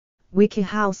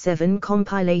WikiHow 7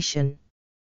 compilation.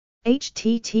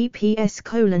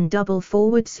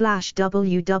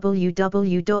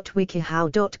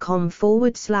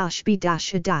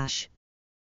 https://www.wikihow.com/b-a-.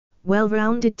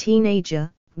 Well-rounded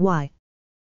teenager, why?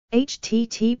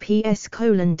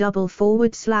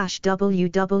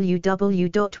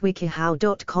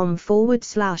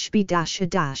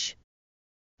 https://www.wikihow.com/b-a.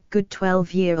 Good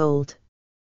 12-year-old.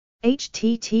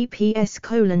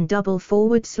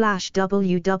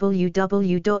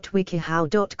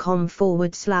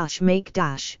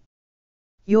 https://www.wikihow.com/make-.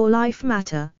 Your life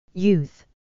matter, youth.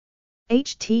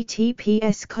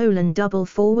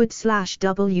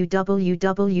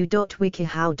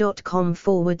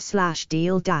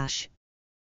 https://www.wikihow.com/deal-.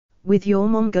 With your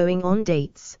mom going on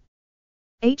dates.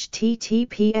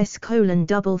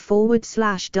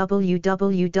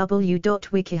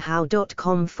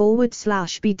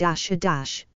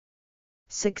 https://www.wikihow.com/b-a.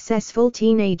 Successful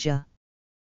teenager.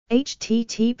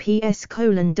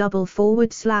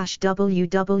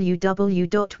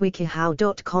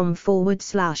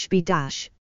 https://www.wikihow.com/b-.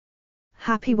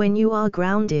 Happy when you are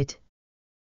grounded.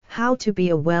 How to be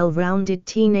a well-rounded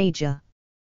teenager.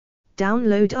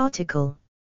 Download article.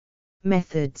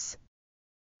 Methods.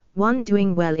 1.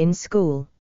 Doing well in school.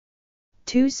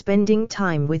 2. Spending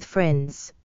time with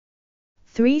friends.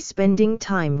 3. Spending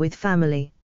time with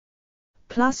family.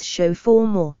 Plus show 4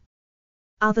 more.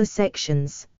 Other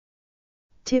sections.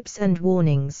 Tips and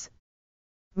warnings.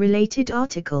 Related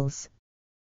articles.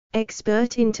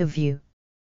 Expert interview.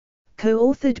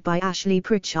 Co-authored by Ashley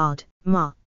Pritchard,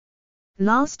 Ma.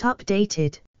 Last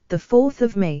updated, the 4th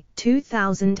of May,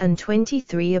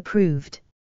 2023. Approved.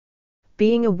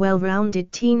 Being a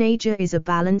well-rounded teenager is a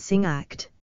balancing act.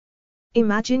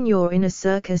 Imagine you're in a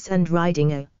circus and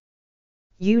riding a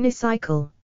unicycle.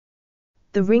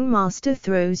 The ringmaster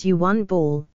throws you 1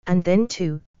 ball, and then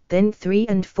 2, then 3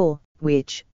 and 4,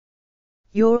 which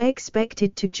you're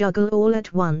expected to juggle all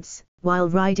at once, while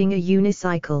riding a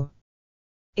unicycle.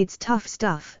 It's tough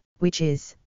stuff, which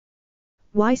is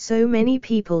why so many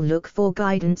people look for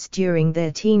guidance during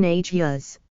their teenage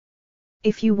years.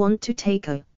 If you want to take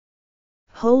a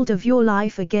hold of your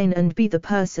life again and be the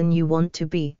person you want to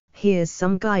be, here's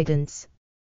some guidance.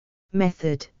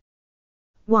 Method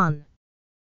 1.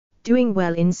 Doing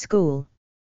well in school.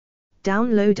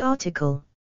 Download article.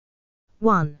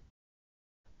 1.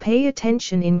 Pay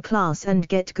attention in class and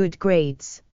get good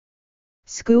grades.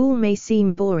 School may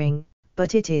seem boring,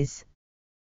 but it is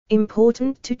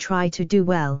important to try to do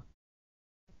well.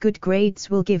 Good grades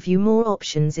will give you more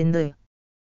options in the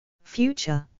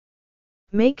future.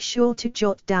 Make sure to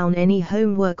jot down any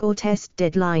homework or test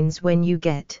deadlines when you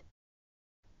get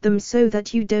them so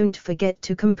that you don't forget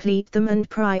to complete them and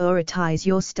prioritize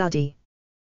your study.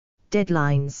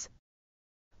 Deadlines.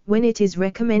 When it is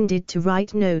recommended to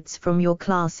write notes from your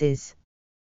classes.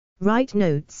 Write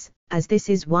notes, as this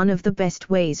is one of the best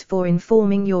ways for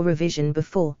informing your revision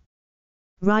before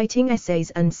writing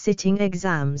essays and sitting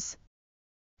exams.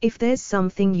 If there's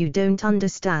something you don't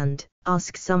understand,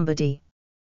 ask somebody.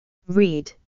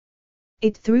 Read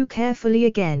it through carefully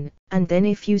again, and then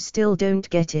if you still don't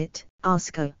get it,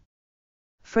 ask a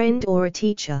friend or a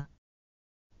teacher.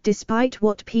 Despite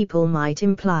what people might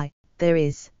imply, there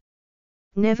is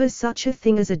never such a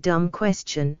thing as a dumb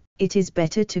question. It is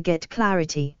better to get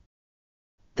clarity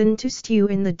than to stew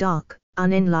in the dark,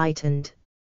 unenlightened.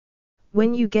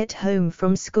 When you get home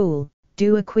from school,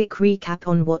 do a quick recap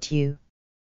on what you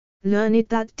learned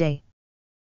that day.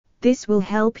 This will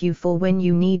help you for when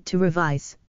you need to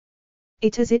revise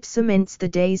it, as it cements the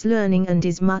day's learning and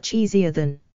is much easier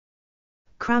than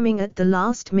cramming at the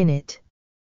last minute.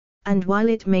 And while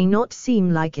it may not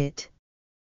seem like it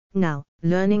now,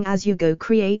 learning as you go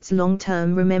creates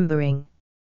long-term remembering.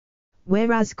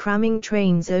 Whereas cramming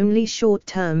trains only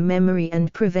short-term memory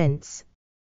and prevents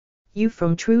you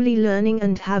from truly learning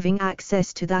and having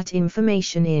access to that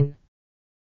information in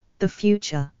the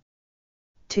future.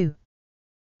 2.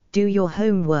 Do your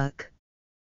homework.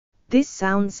 This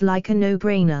sounds like a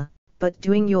no-brainer, but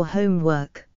doing your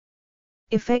homework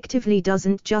effectively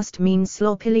doesn't just mean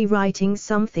sloppily writing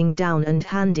something down and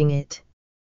handing it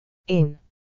in.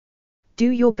 Do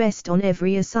your best on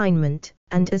every assignment,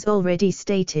 and as already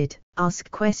stated,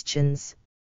 ask questions.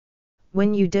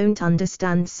 When you don't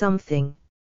understand something,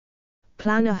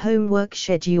 plan a homework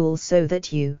schedule so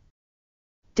that you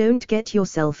don't get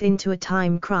yourself into a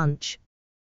time crunch.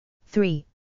 3.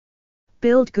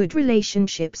 Build good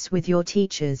relationships with your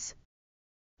teachers.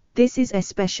 This is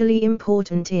especially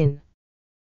important in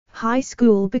high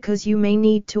school because you may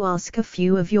need to ask a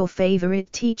few of your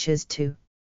favorite teachers to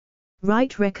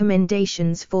write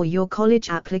recommendations for your college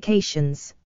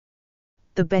applications.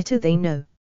 the better they know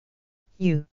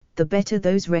you, the better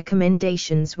those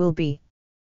recommendations will be.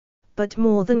 But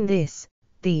more than this,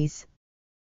 these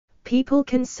people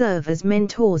can serve as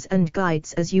mentors and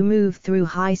guides as you move through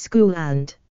high school,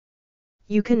 and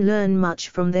you can learn much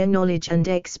from their knowledge and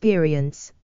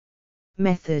experience.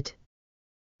 Method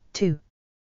 2.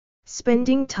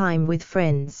 Spending time with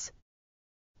friends.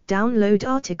 Download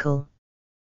article.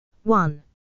 1.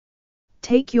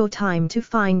 Take your time to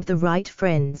find the right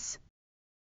friends.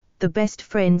 The best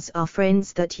friends are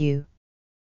friends that you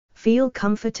feel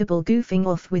comfortable goofing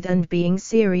off with and being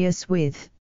serious with.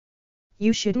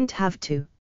 You shouldn't have to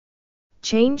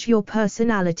change your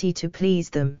personality to please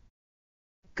them.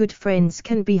 Good friends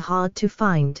can be hard to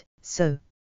find, so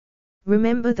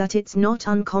remember that it's not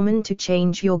uncommon to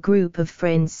change your group of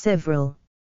friends several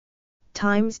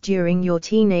times during your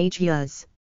teenage years.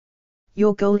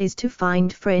 Your goal is to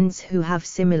find friends who have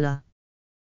similar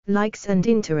likes and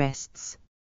interests.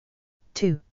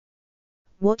 2.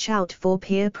 Watch out for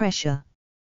peer pressure.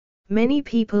 Many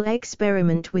people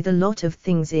experiment with a lot of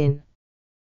things in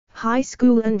high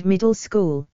school and middle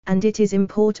school, and it is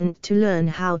important to learn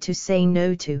how to say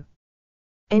no to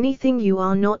anything you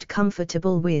are not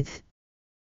comfortable with.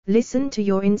 Listen to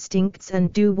your instincts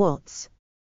and do what's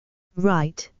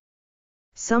right.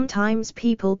 Sometimes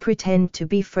people pretend to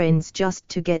be friends just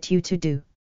to get you to do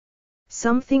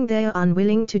something they are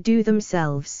unwilling to do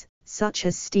themselves, such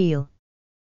as steal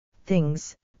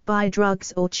things, buy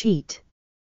drugs or cheat.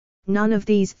 None of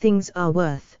these things are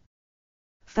worth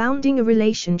founding a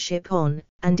relationship on,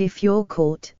 and if you're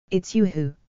caught, it's you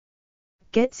who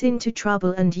gets into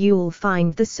trouble, and you'll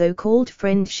find the so-called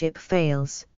friendship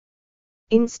fails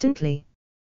instantly.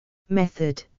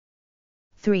 Method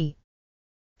 3.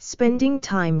 Spending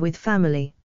time with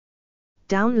family.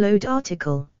 Download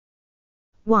article.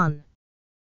 1.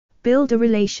 Build a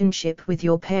relationship with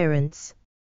your parents.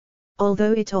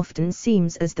 Although it often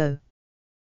seems as though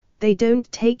they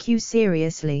don't take you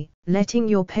seriously, letting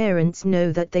your parents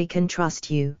know that they can trust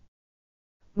you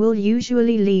will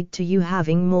usually lead to you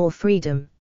having more freedom.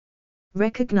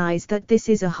 Recognize that this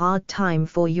is a hard time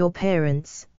for your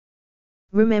parents.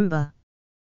 Remember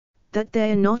that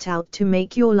they're not out to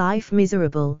make your life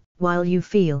miserable. While you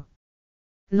feel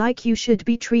like you should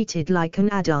be treated like an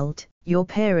adult, your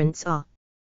parents are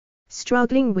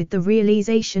struggling with the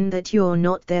realization that you're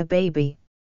not their baby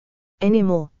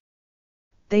anymore.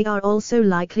 They are also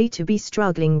likely to be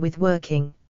struggling with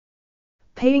working,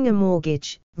 paying a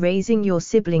mortgage, raising your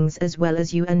siblings as well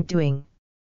as you, and doing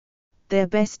their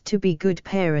best to be good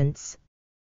parents.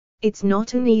 It's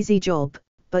not an easy job,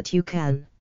 but you can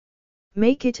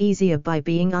make it easier by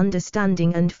being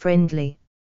understanding and friendly.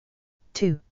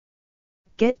 2.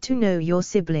 Get to know your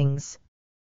siblings.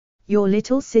 Your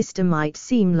little sister might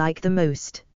seem like the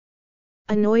most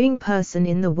annoying person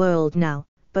in the world now,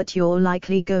 but you're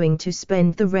likely going to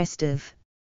spend the rest of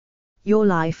your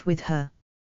life with her.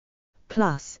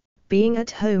 Plus, being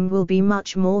at home will be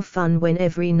much more fun when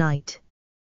every night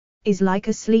is like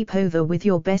a sleepover with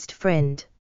your best friend.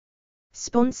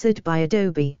 Sponsored by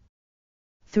Adobe.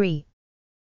 3.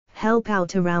 Help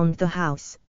out around the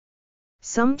house.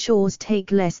 Some chores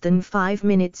take less than 5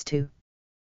 minutes to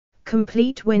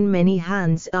complete when many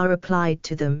hands are applied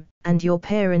to them, and your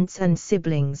parents and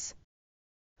siblings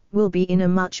will be in a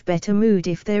much better mood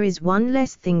if there is one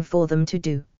less thing for them to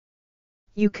do.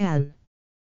 You can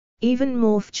even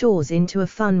morph chores into a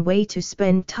fun way to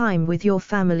spend time with your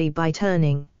family by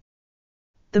turning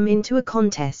them into a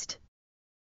contest.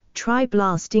 Try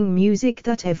blasting music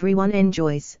that everyone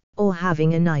enjoys, or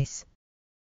having a nice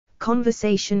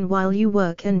conversation while you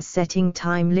work and setting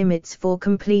time limits for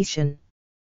completion.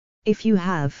 If you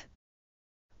have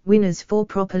winners for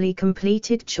properly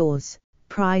completed chores,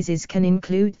 prizes can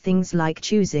include things like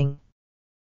choosing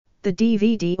the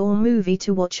DVD or movie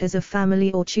to watch as a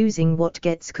family, or choosing what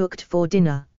gets cooked for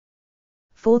dinner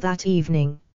for that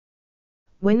evening.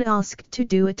 When asked to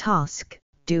do a task,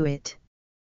 do it.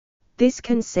 This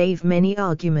can save many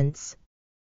arguments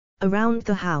around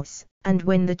the house, and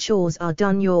when the chores are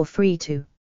done, you're free to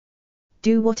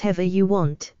do whatever you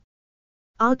want.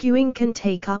 Arguing can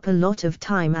take up a lot of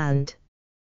time and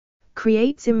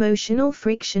creates emotional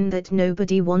friction that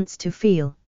nobody wants to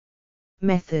feel.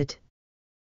 Method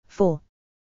 4.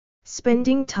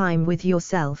 Spending time with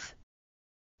yourself.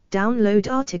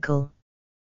 Download article.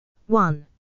 1.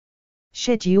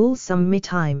 Schedule some me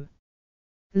time.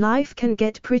 Life can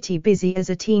get pretty busy as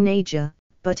a teenager,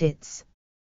 but it's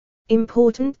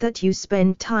important that you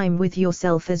spend time with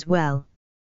yourself as well.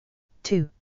 2.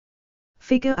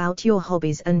 Figure out your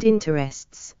hobbies and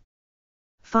interests.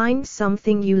 Find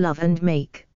something you love and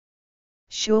make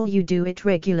sure you do it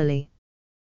regularly.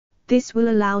 This will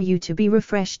allow you to be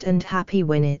refreshed and happy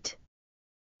when it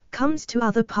comes to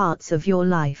other parts of your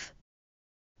life.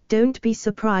 Don't be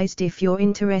surprised if your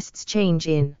interests change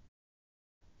in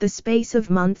the space of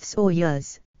months or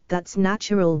years. That's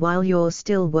natural while you're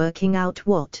still working out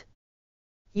what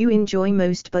you enjoy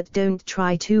most, but don't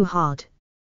try too hard.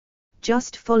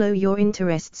 Just follow your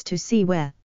interests to see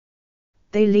where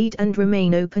they lead and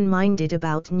remain open-minded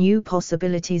about new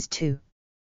possibilities too.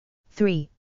 3.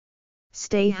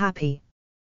 Stay happy.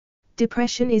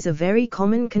 Depression is a very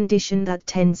common condition that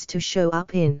tends to show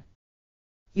up in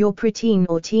your preteen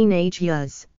or teenage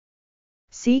years.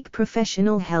 Seek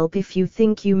professional help if you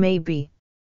think you may be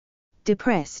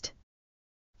depressed.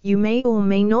 You may or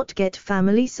may not get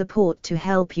family support to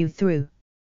help you through,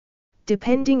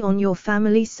 depending on your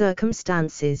family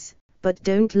circumstances, but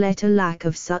don't let a lack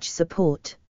of such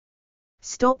support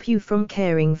stop you from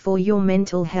caring for your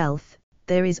mental health.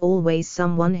 There is always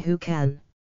someone who can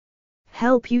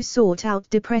help you sort out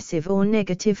depressive or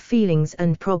negative feelings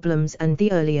and problems, and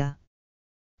the earlier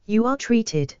you are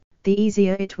treated, the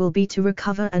easier it will be to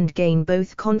recover and gain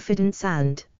both confidence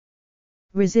and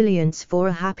resilience for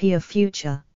a happier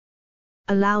future.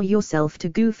 Allow yourself to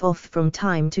goof off from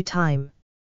time to time.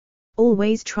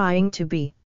 Always trying to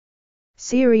be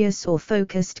serious or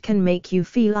focused can make you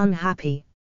feel unhappy.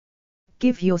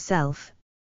 Give yourself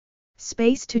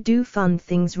space to do fun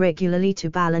things regularly to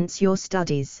balance your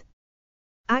studies,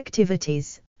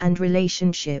 activities, and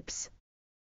relationships.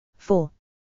 4.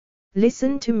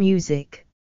 Listen to music.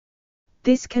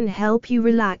 This can help you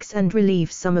relax and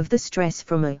relieve some of the stress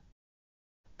from a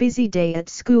busy day at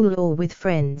school or with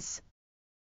friends.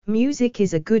 Music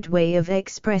is a good way of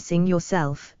expressing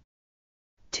yourself.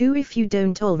 2. If you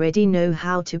don't already know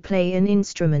how to play an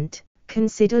instrument,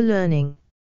 consider learning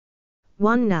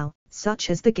one now, such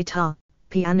as the guitar,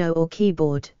 piano or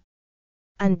keyboard.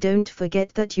 And don't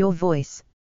forget that your voice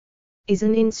is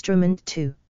an instrument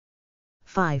too.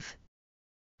 5.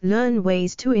 Learn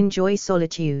ways to enjoy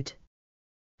solitude.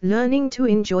 Learning to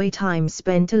enjoy time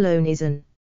spent alone is an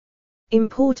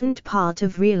important part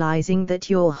of realizing that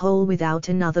you're whole without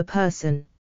another person.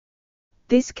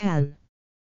 This can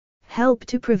help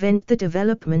to prevent the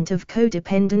development of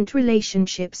codependent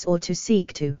relationships or to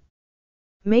seek to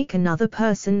make another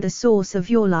person the source of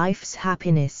your life's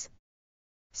happiness.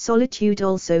 Solitude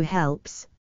also helps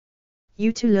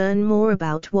you to learn more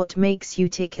about what makes you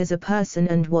tick as a person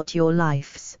and what your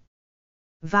life's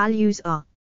values are.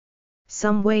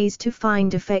 Some ways to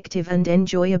find effective and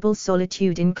enjoyable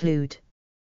solitude include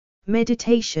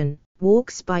meditation,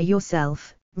 walks by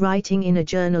yourself, writing in a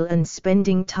journal, and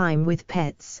spending time with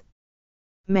pets.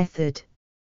 Method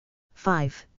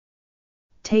 5.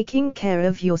 Taking care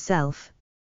of yourself.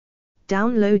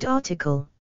 Download article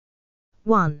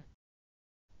 1.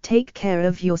 Take care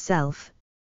of yourself.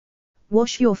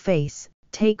 Wash your face,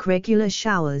 take regular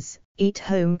showers, eat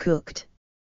home-cooked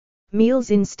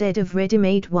meals instead of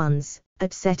ready-made ones,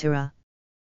 etc.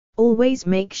 Always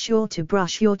make sure to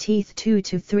brush your teeth 2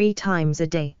 to 3 times a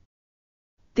day.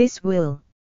 This will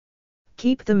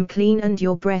keep them clean and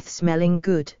your breath smelling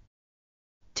good.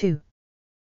 2.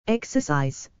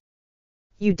 Exercise.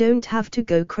 You don't have to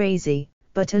go crazy,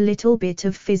 but a little bit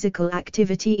of physical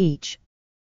activity each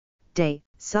day,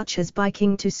 such as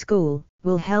biking to school,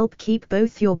 will help keep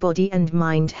both your body and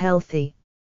mind healthy.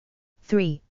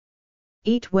 3.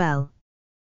 Eat well.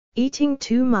 Eating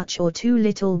too much or too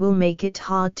little will make it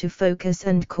hard to focus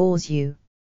and cause you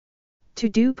to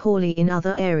do poorly in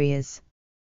other areas.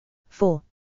 4.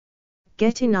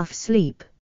 Get enough sleep.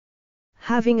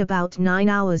 Having about 9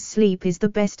 hours sleep is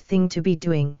the best thing to be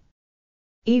doing.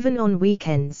 Even on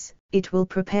weekends, it will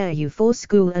prepare you for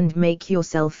school and make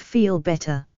yourself feel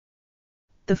better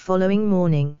the following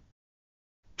morning.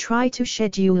 Try to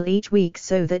schedule each week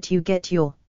so that you get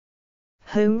your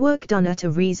homework done at a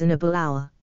reasonable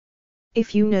hour.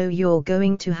 If you know you're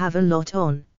going to have a lot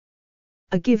on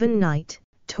a given night,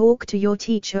 talk to your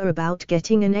teacher about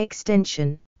getting an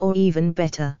extension, or even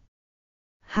better,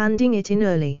 handing it in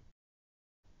early.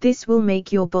 This will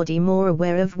make your body more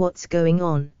aware of what's going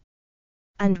on,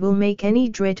 and will make any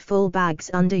dreadful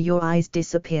bags under your eyes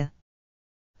disappear.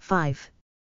 5.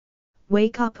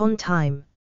 Wake up on time.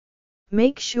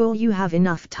 Make sure you have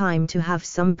enough time to have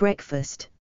some breakfast.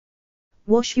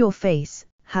 Wash your face,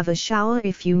 have a shower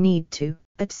if you need to,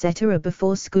 etc.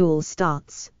 before school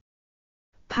starts.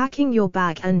 Packing your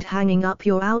bag and hanging up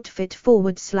your outfit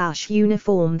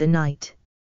 /uniform the night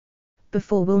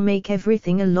before will make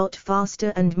everything a lot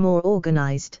faster and more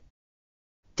organized.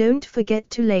 Don't forget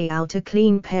to lay out a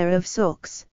clean pair of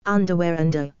socks, underwear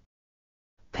and a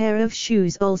pair of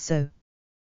shoes also.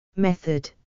 Method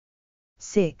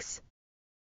 6.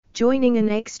 Joining an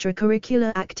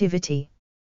extracurricular activity.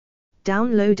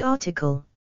 Download article.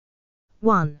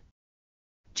 1.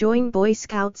 Join Boy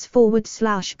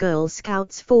Scouts/Girl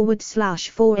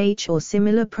Scouts/4H or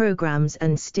similar programs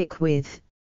and stick with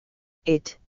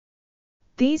it.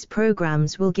 These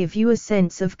programs will give you a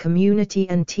sense of community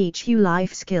and teach you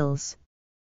life skills.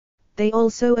 They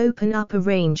also open up a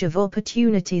range of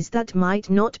opportunities that might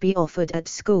not be offered at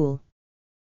school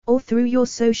or through your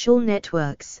social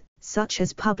networks, such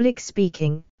as public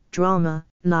speaking, drama,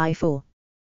 life or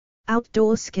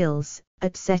outdoor skills,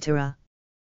 etc.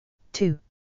 2.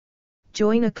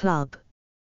 Join a club.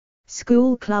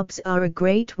 School clubs are a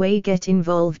great way to get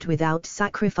involved without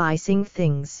sacrificing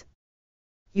things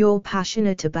you're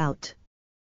passionate about.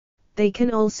 They can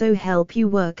also help you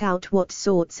work out what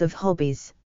sorts of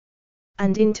hobbies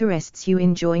and interests you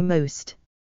enjoy most.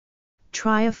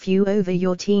 Try a few over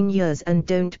your teen years and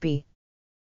don't be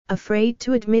afraid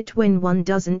to admit when one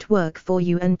doesn't work for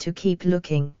you and to keep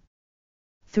looking.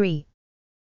 3.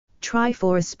 Try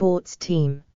for a sports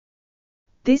team.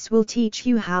 This will teach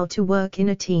you how to work in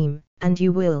a team, and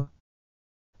you will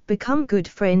become good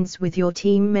friends with your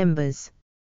team members.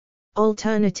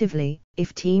 Alternatively,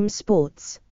 if team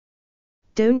sports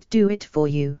don't do it for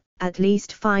you, at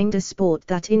least find a sport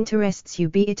that interests you,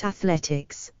 be it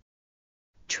athletics,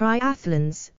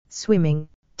 triathlons, swimming,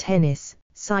 tennis,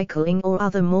 cycling or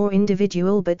other more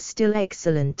individual but still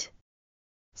excellent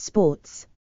sports.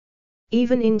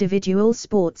 Even individual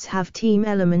sports have team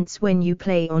elements when you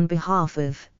play on behalf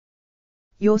of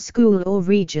your school or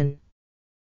region.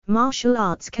 Martial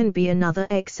arts can be another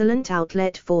excellent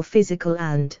outlet for physical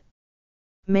and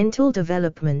mental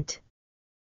development.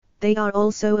 They are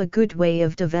also a good way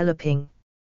of developing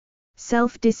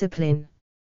self-discipline.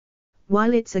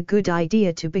 While it's a good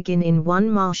idea to begin in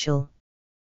one martial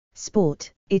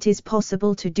sport, it is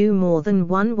possible to do more than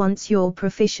one once you're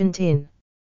proficient in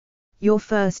your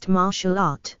first martial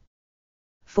art.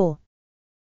 4.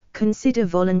 Consider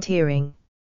volunteering.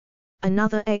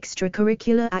 Another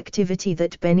extracurricular activity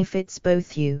that benefits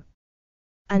both you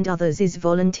and others is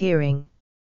volunteering.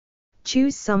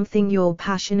 Choose something you're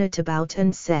passionate about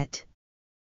and set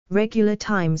regular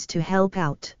times to help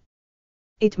out.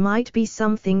 It might be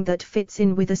something that fits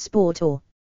in with a sport or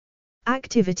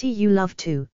activity you love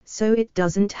too, so it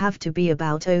doesn't have to be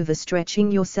about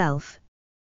overstretching yourself.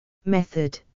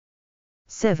 Method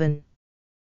 7.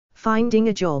 Finding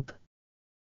a job.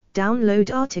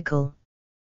 Download article.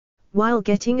 While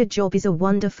getting a job is a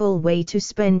wonderful way to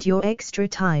spend your extra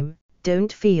time,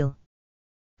 don't feel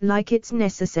like it's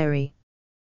necessary.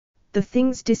 The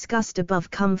things discussed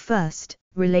above come first: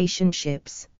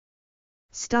 relationships,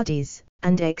 studies,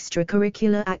 and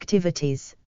extracurricular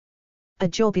activities. A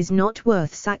job is not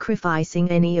worth sacrificing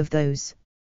any of those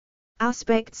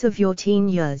aspects of your teen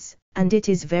years, and it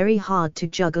is very hard to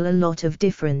juggle a lot of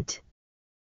different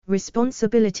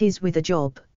responsibilities with a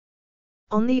job.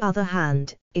 On the other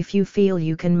hand, if you feel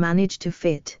you can manage to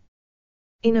fit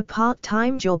in a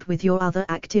part-time job with your other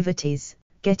activities,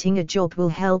 getting a job will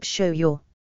help show your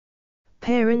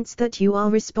parents that you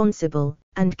are responsible,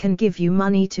 and can give you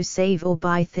money to save or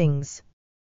buy things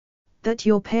that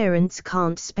your parents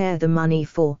can't spare the money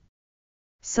for.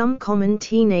 Some common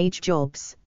teenage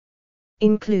jobs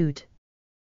include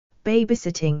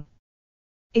babysitting.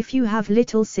 If you have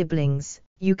little siblings,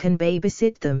 you can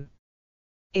babysit them.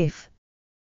 If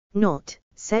not,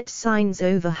 set signs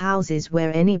over houses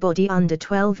where anybody under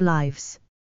 12 lives.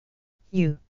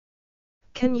 You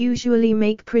can usually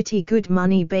make pretty good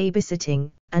money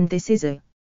babysitting, and this is a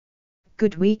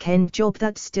good weekend job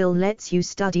that still lets you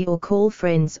study or call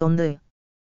friends on the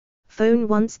phone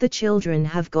once the children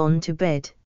have gone to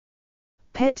bed.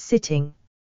 Pet sitting.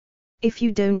 If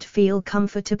you don't feel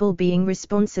comfortable being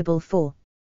responsible for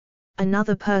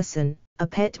another person, a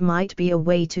pet might be a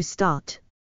way to start.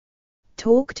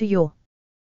 Talk to your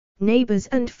neighbors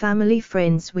and family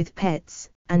friends with pets,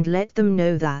 and let them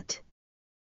know that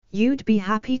you'd be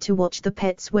happy to watch the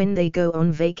pets when they go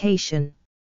on vacation.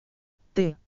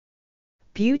 The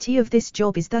beauty of this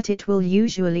job is that it will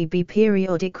usually be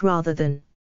periodic rather than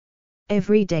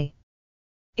every day.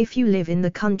 If you live in the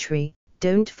country,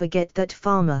 don't forget that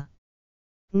farmer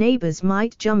neighbors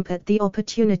might jump at the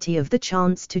opportunity of the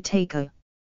chance to take a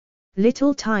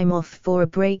little time off for a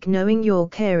break, knowing you're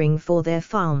caring for their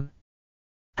farm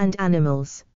and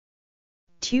animals.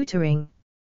 Tutoring.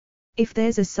 If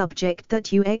there's a subject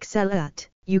that you excel at,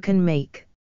 you can make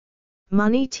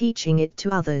money teaching it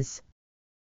to others.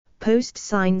 Post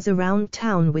signs around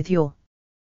town with your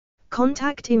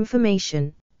contact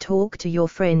information, talk to your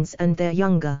friends and their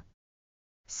younger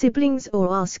siblings,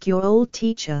 or ask your old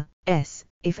teacher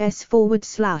if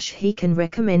he can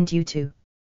recommend you to.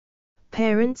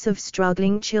 Parents of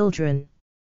struggling children.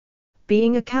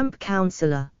 Being a camp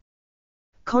counselor.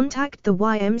 Contact the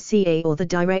YMCA or the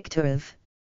director of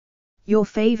your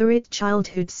favorite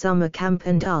childhood summer camp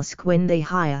and ask when they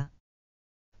hire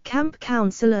camp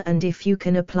counselor and if you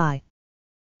can apply.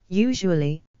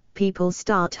 Usually, people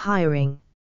start hiring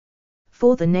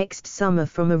for the next summer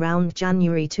from around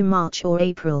January to March or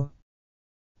April,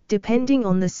 depending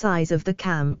on the size of the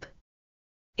camp.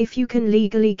 If you can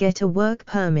legally get a work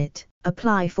permit,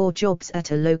 apply for jobs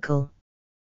at a local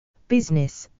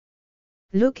business.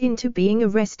 Look into being a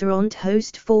restaurant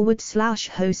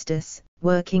host/hostess,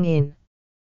 working in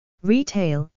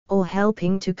retail, or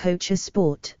helping to coach a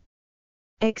sport.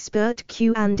 Expert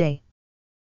Q&A.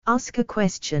 Ask a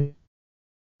question.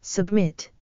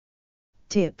 Submit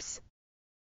tips.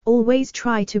 Always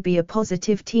try to be a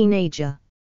positive teenager.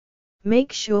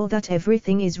 Make sure that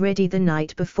everything is ready the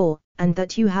night before, and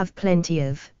that you have plenty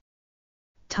of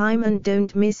time and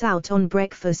don't miss out on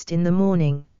breakfast in the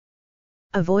morning.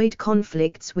 Avoid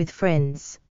conflicts with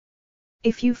friends.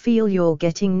 If you feel you're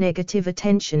getting negative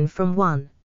attention from one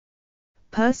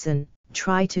person,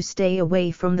 try to stay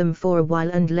away from them for a while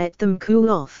and let them cool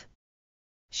off.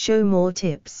 Show more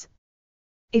tips.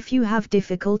 If you have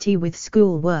difficulty with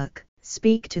schoolwork,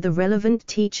 speak to the relevant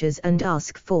teachers and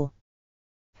ask for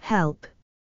help.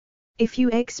 If you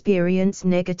experience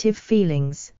negative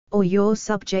feelings, or you're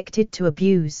subjected to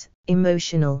abuse,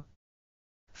 emotional,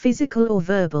 physical or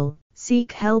verbal,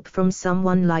 seek help from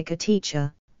someone like a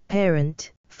teacher,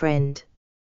 parent, friend,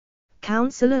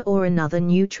 counselor or another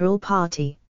neutral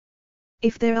party.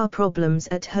 If there are problems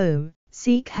at home,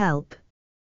 seek help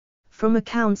from a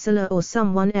counselor or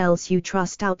someone else you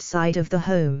trust outside of the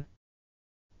home.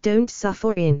 Don't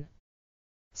suffer in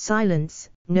silence.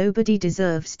 Nobody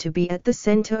deserves to be at the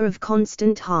center of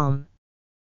constant harm.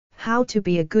 How to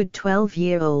be a good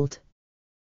 12-year-old.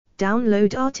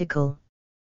 Download article.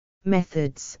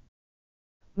 Methods.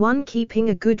 1. Keeping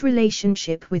a good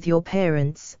relationship with your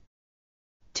parents.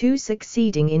 2.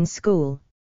 Succeeding in school.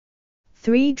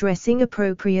 3. Dressing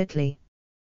appropriately.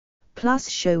 Plus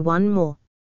show one more.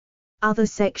 Other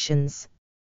sections.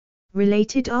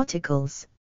 Related articles.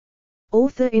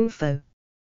 Author info.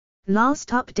 Last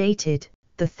updated,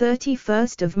 the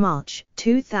 31st of March,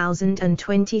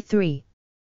 2023.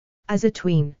 As a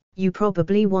tween, you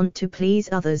probably want to please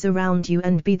others around you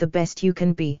and be the best you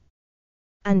can be.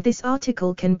 And this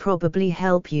article can probably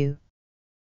help you.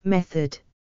 Method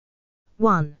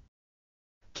 1.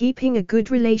 Keeping a good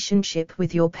relationship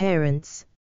with your parents.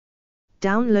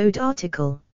 Download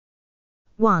article.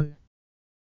 1.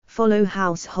 Follow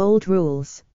household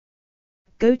rules.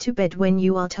 Go to bed when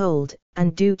you are told,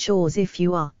 and do chores if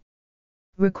you are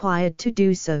required to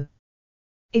do so.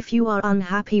 If you are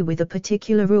unhappy with a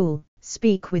particular rule,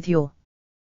 speak with your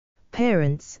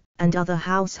parents and other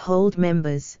household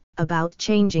members about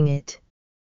changing it.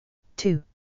 2.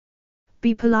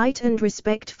 Be polite and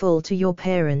respectful to your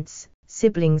parents,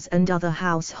 siblings and other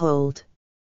household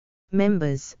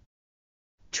members.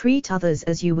 Treat others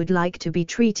as you would like to be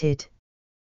treated.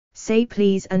 Say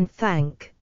please and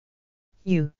thank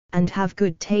you, and have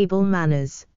good table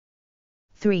manners.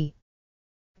 3.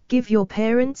 Give your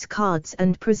parents cards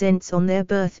and presents on their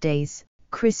birthdays,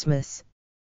 Christmas,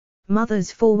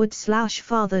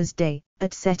 Mother's/Father's Day,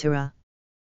 etc.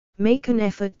 Make an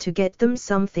effort to get them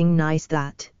something nice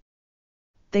that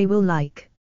they will like.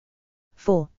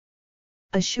 4.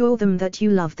 Assure them that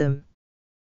you love them.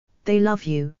 They love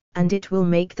you, and it will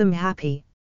make them happy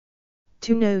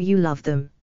to know you love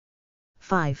them.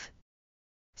 5.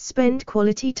 Spend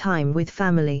quality time with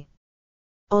family.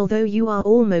 Although you are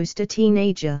almost a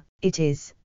teenager, it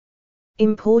is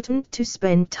important to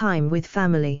spend time with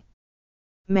family.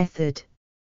 Method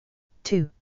 2.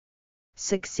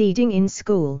 Succeeding in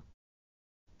school.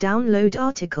 Download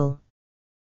article.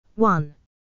 1.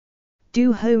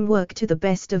 Do homework to the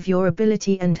best of your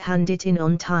ability and hand it in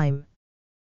on time.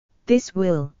 This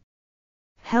will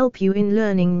help you in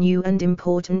learning new and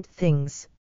important things.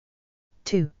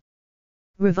 2.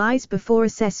 Revise before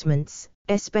assessments,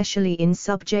 especially in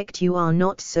subject you are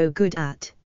not so good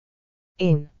at.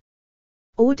 In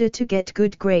order to get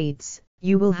good grades,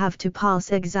 you will have to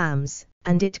pass exams,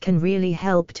 and it can really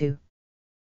help to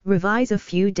revise a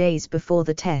few days before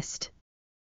the test.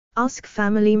 Ask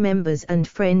family members and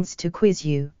friends to quiz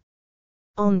you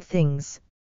on things.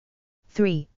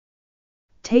 3.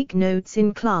 Take notes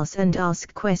in class and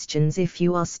ask questions if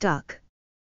you are stuck.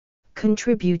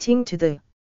 Contributing to the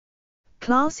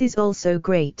class is also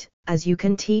great, as you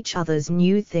can teach others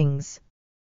new things.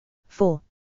 4.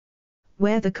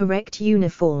 Wear the correct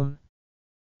uniform.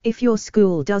 If your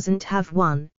school doesn't have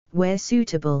one, wear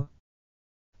suitable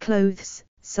clothes,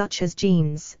 such as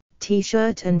jeans,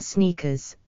 t-shirt and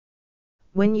sneakers.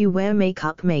 When you wear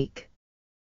makeup, make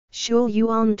sure you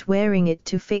aren't wearing it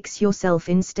to fix yourself,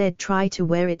 instead try to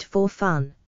wear it for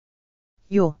fun.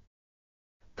 You're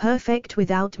perfect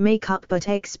without makeup, but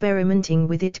experimenting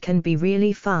with it can be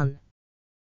really fun.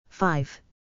 5.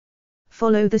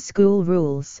 Follow the school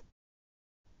rules.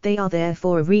 They are there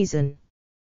for a reason.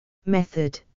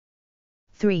 Method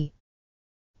 3.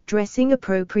 Dressing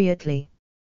appropriately.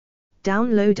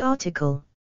 Download article.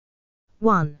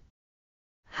 1.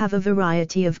 Have a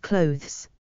variety of clothes.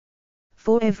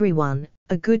 For everyone,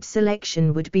 a good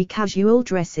selection would be casual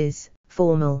dresses,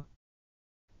 formal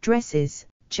dresses,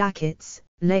 jackets,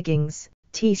 leggings,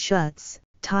 t-shirts,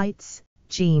 tights,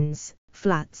 jeans,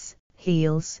 flats,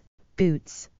 heels,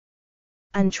 boots,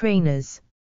 and trainers.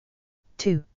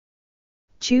 2.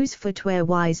 Choose footwear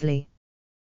wisely.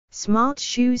 Smart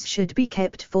shoes should be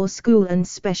kept for school and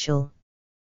special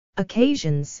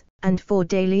occasions, and for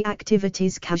daily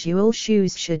activities casual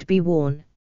shoes should be worn.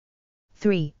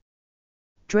 3.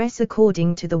 Dress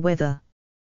according to the weather.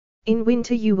 In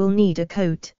winter you will need a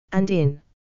coat, and in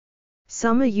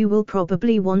summer you will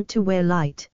probably want to wear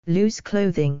light, loose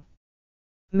clothing.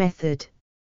 Method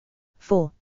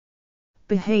 4.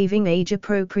 Behaving age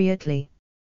appropriately.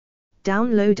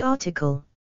 Download article.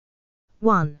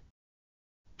 1.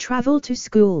 Travel to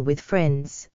school with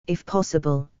friends, if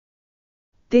possible.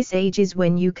 This age is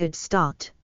when you could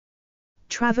start.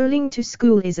 Traveling to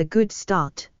school is a good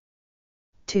start.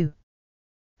 2.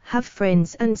 Have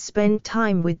friends and spend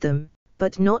time with them,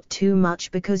 but not too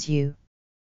much because you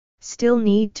still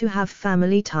need to have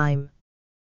family time.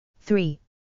 3.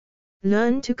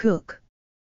 Learn to cook.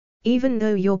 Even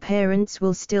though your parents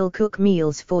will still cook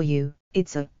meals for you,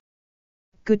 it's a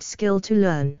good skill to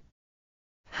learn.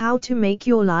 How to make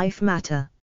your life matter.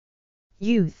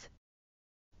 Youth.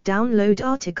 Download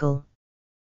article.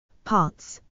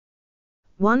 Parts.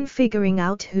 1. Figuring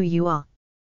out who you are.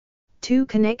 2.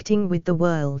 Connecting with the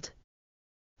world.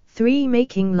 3.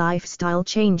 Making lifestyle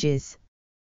changes.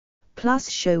 Plus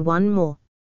show one more.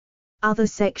 Other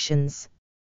sections.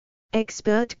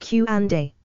 Expert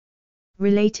Q&A.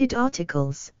 Related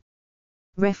articles.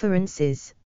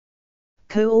 References.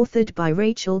 Co-authored by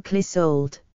Rachel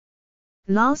Clissold.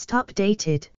 Last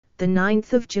updated, the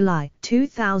 9th of July,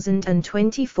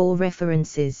 2024.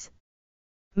 References.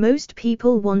 Most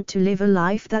people want to live a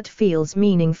life that feels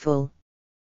meaningful.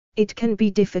 It can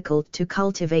be difficult to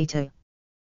cultivate a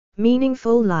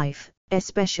meaningful life,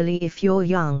 especially if you're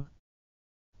young.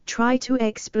 Try to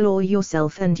explore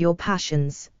yourself and your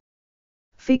passions.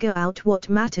 Figure out what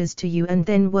matters to you and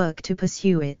then work to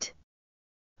pursue it.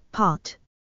 Part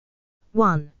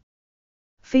 1.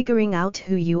 Figuring out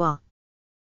who you are.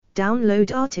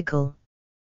 Download article.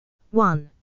 1.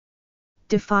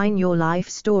 Define your life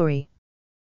story.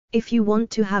 If you want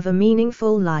to have a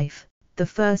meaningful life, the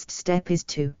first step is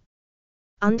to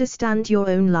understand your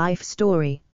own life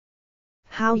story.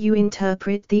 How you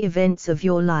interpret the events of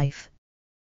your life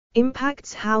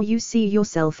impacts how you see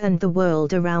yourself and the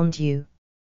world around you.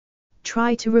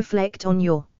 Try to reflect on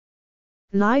your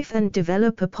life and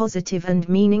develop a positive and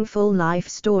meaningful life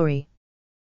story.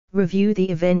 Review the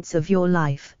events of your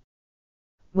life.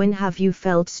 When have you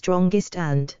felt strongest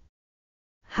and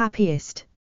happiest?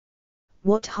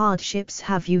 What hardships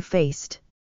have you faced?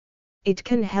 It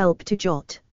can help to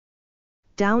jot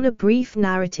down a brief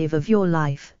narrative of your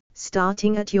life,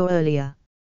 starting at your earlier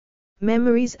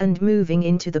memories and moving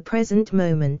into the present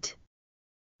moment.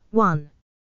 1.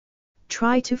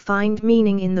 Try to find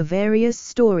meaning in the various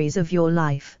stories of your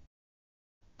life.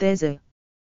 There's a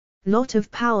lot of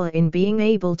power in being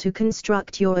able to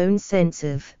construct your own sense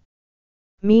of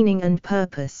meaning and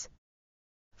purpose.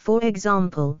 For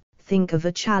example, think of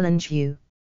a challenge you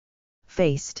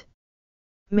faced.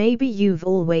 Maybe you've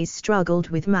always struggled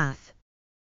with math.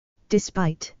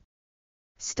 Despite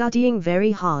studying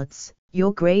very hard,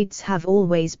 your grades have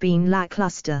always been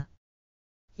lackluster.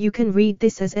 You can read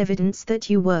this as evidence that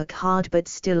you work hard but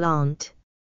still aren't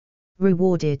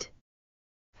rewarded.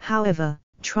 However,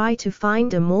 try to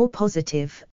find a more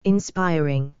positive,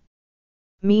 inspiring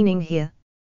meaning here.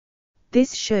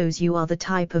 This shows you are the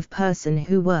type of person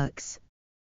who works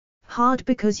hard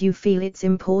because you feel it's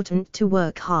important to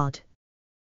work hard.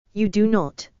 You do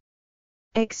not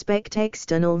expect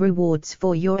external rewards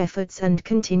for your efforts and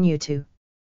continue to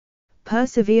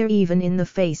persevere even in the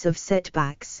face of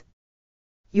setbacks.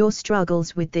 Your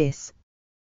struggles with this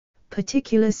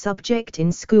particular subject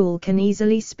in school can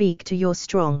easily speak to your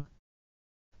strong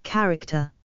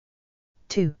character.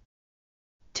 2.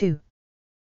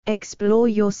 Explore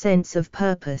your sense of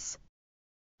purpose.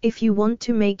 If you want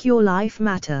to make your life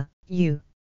matter, you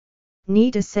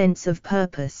need a sense of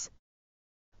purpose.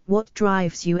 What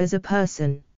drives you as a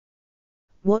person?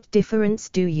 What difference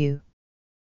do you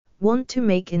want to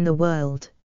make in the world?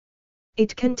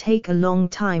 It can take a long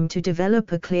time to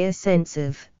develop a clear sense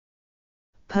of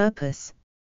purpose.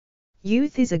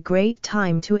 Youth is a great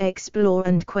time to explore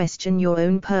and question your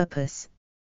own purpose.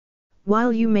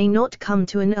 While you may not come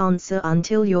to an answer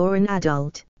until you're an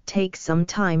adult, take some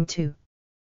time to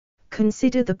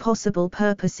consider the possible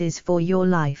purposes for your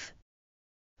life.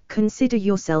 Consider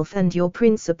yourself and your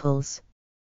principles.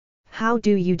 How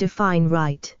do you define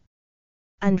right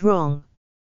and wrong?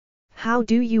 How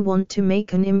do you want to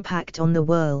make an impact on the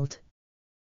world?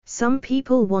 Some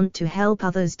people want to help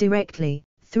others directly,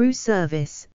 through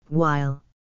service, while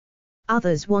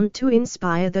others want to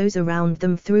inspire those around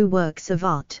them through works of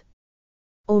art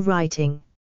or writing.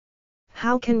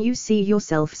 How can you see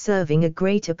yourself serving a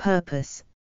greater purpose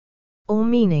or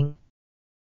meaning?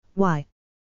 Why?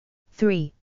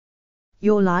 3.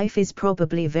 Your life is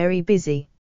probably very busy.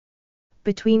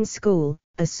 Between school,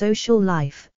 a social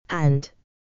life, and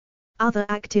other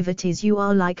activities, you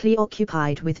are likely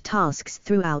occupied with tasks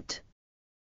throughout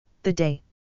the day.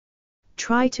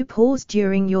 Try to pause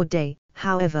during your day,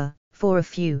 however, for a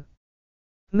few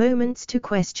moments to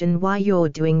question why you're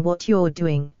doing what you're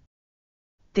doing.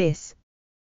 This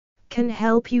can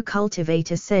help you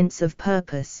cultivate a sense of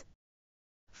purpose.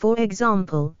 For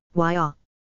example, why are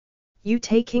you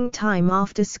taking time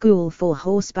after school for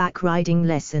horseback riding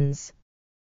lessons?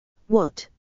 What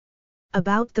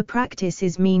about the practice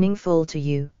is meaningful to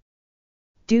you?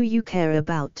 Do you care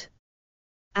about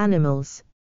animals?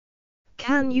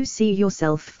 Can you see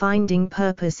yourself finding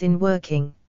purpose in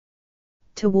working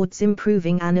towards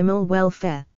improving animal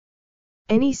welfare?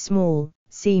 Any small,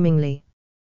 seemingly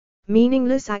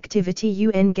meaningless activity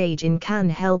you engage in can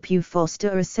help you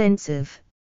foster a sense of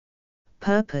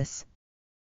purpose.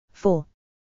 4.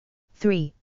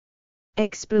 3.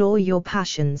 Explore your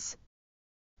passions.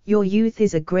 Your youth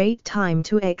is a great time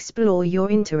to explore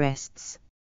your interests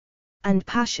and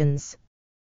passions.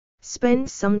 Spend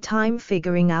some time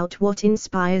figuring out what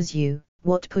inspires you,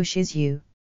 what pushes you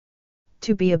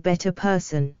to be a better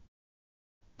person.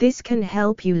 This can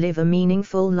help you live a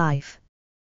meaningful life.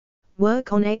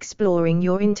 Work on exploring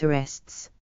your interests.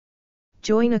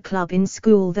 Join a club in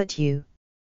school that you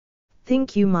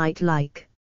think you might like.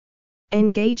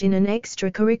 Engage in an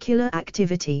extracurricular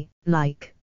activity,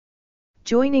 like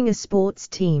joining a sports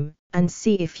team, and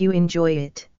see if you enjoy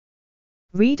it.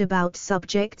 Read about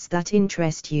subjects that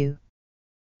interest you.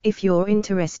 If you're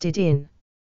interested in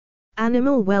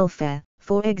animal welfare,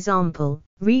 for example,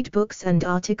 read books and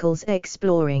articles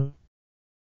exploring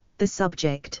the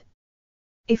subject.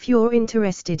 If you're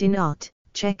interested in art,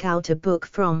 check out a book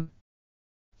from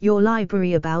your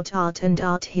library about art and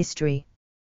art history.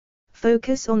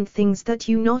 Focus on things that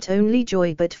you not only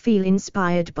enjoy but feel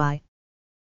inspired by.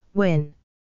 When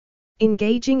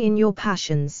engaging in your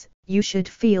passions, you should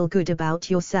feel good about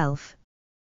yourself.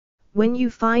 When you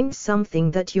find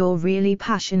something that you're really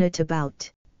passionate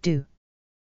about, do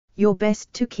your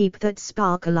best to keep that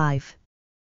spark alive.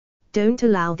 Don't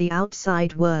allow the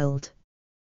outside world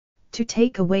to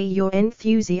take away your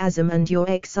enthusiasm and your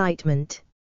excitement.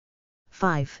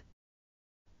 5.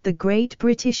 The Great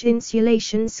British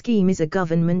Insulation Scheme is a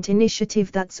government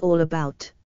initiative that's all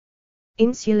about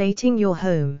insulating your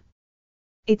home.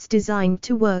 It's designed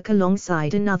to work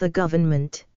alongside another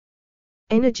government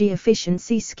energy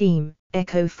efficiency scheme,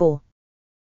 ECO4.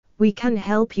 We can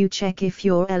help you check if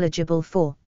you're eligible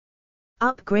for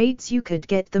upgrades. You could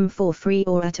get them for free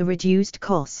or at a reduced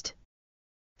cost.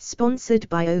 Sponsored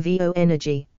by OVO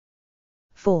Energy.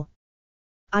 4.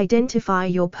 Identify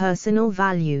your personal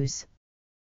values.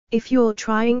 If you're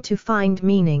trying to find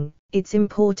meaning, it's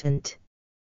important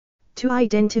to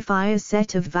identify a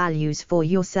set of values for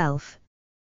yourself.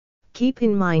 Keep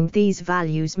in mind these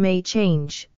values may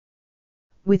change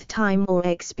with time or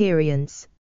experience.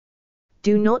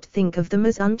 Do not think of them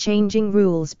as unchanging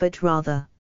rules but rather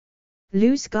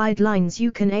loose guidelines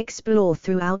you can explore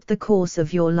throughout the course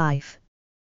of your life.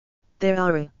 There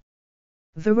are a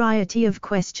variety of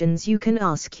questions you can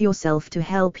ask yourself to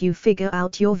help you figure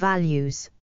out your values.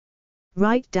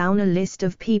 Write down a list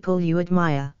of people you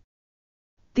admire.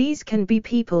 These can be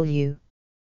people you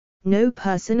know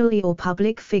personally or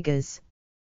public figures.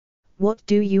 What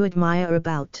do you admire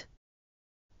about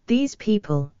these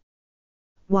people?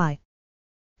 Why?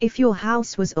 If your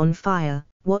house was on fire,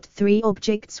 what 3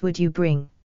 objects would you bring?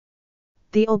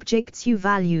 The objects you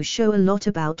value show a lot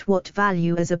about what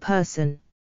value as a person.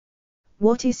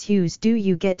 What issues do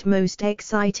you get most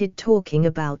excited talking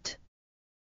about?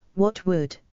 What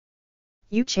would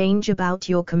you change about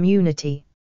your community?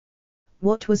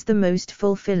 What was the most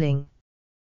fulfilling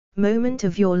moment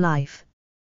of your life?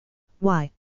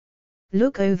 Why?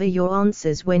 Look over your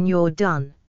answers when you're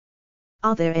done.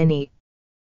 Are there any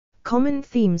common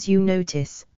themes you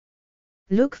notice?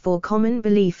 Look for common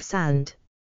beliefs and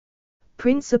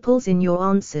principles in your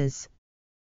answers.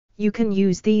 You can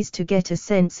use these to get a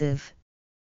sense of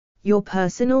your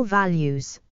personal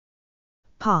values.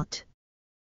 Part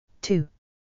 2.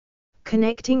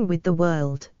 Connecting with the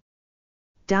world.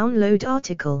 Download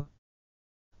article.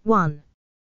 1.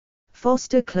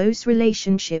 Foster close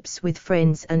relationships with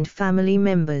friends and family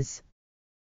members.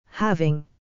 Having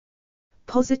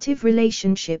positive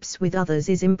relationships with others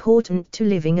is important to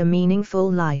living a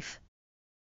meaningful life.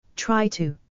 Try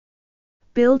to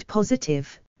build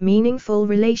positive, meaningful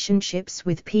relationships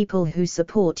with people who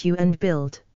support you and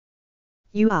build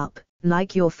you up,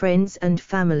 like your friends and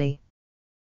family.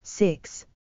 6.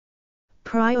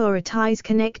 Prioritize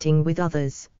connecting with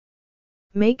others.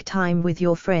 Make time with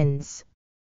your friends.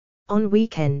 On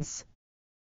weekends,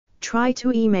 try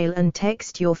to email and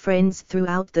text your friends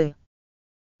throughout the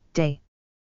day.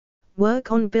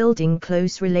 Work on building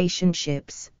close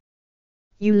relationships.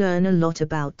 You learn a lot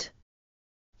about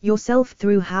yourself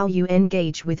through how you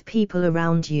engage with people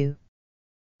around you.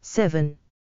 7.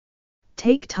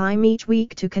 Take time each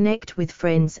week to connect with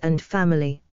friends and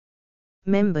family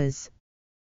members.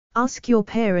 Ask your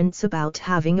parents about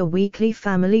having a weekly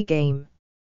family game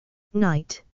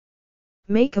night.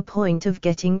 Make a point of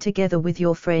getting together with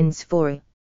your friends for a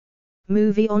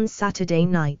movie on Saturday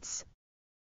nights.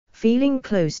 Feeling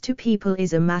close to people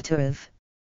is a matter of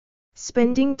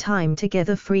spending time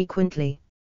together frequently.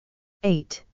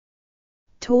 8.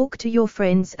 Talk to your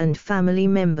friends and family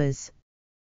members.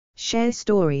 Share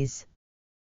stories.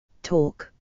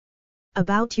 Talk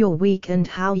about your week and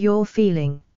how you're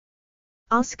feeling.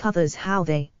 Ask others how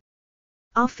they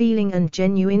are feeling and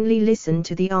genuinely listen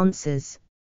to the answers.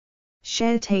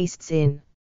 Share tastes in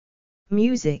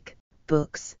music,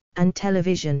 books, and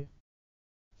television.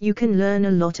 You can learn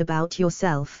a lot about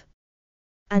yourself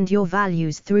and your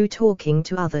values through talking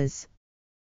to others.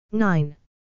 9.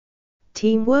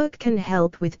 Teamwork can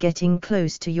help with getting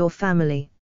close to your family.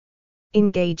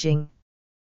 Engaging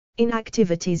in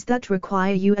activities that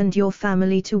require you and your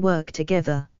family to work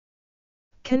together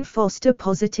can foster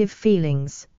positive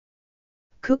feelings.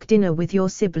 Cook dinner with your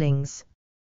siblings.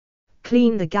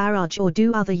 Clean the garage or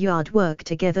do other yard work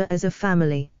together as a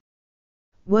family.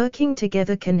 Working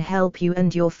together can help you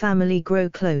and your family grow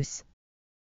close.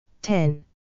 10.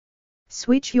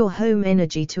 Switch your home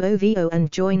energy to OVO and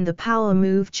join the Power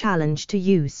Move Challenge to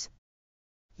use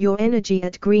your energy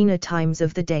at greener times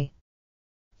of the day.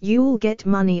 You'll get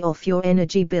money off your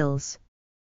energy bills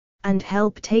and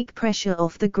help take pressure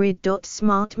off the grid.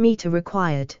 Smart meter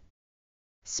required.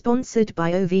 Sponsored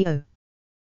by OVO.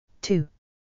 2.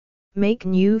 Make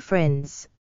new friends.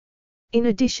 In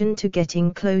addition to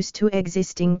getting close to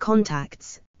existing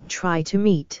contacts, try to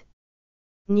meet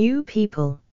new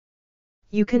people.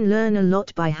 You can learn a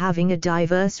lot by having a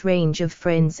diverse range of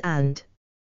friends and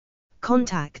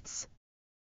contacts.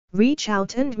 Reach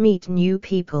out and meet new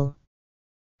people.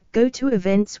 Go to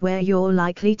events where you're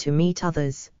likely to meet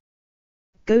others.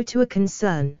 Go to a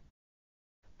concern,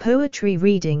 poetry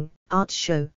reading, art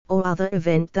show, or other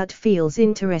event that feels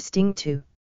interesting to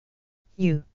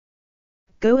you.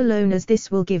 Go alone as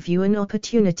this will give you an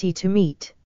opportunity to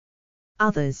meet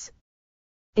others.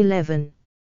 11.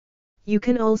 You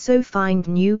can also find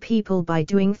new people by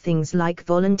doing things like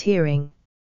volunteering,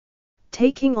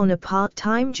 taking on a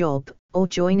part-time job, or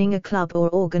joining a club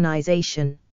or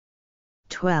organization.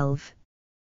 12.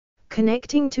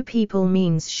 Connecting to people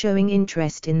means showing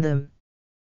interest in them.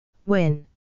 When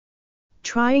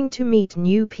trying to meet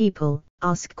new people,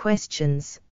 ask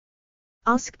questions.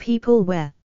 Ask people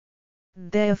where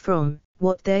they're from,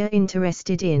 what they're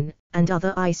interested in, and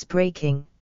other ice-breaking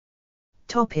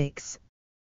topics.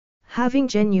 Having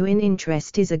genuine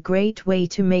interest is a great way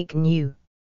to make new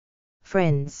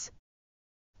friends.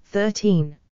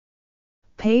 13.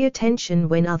 Pay attention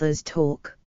when others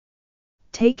talk.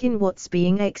 Take in what's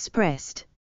being expressed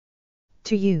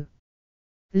to you.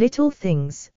 Little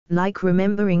things, like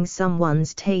remembering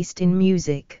someone's taste in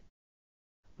music,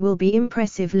 will be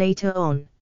impressive later on.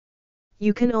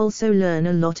 You can also learn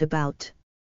a lot about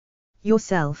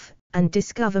yourself, and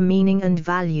discover meaning and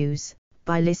values,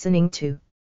 by listening to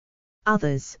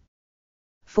others.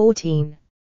 14.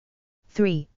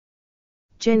 3.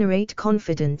 Generate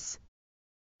confidence.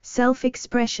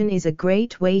 Self-expression is a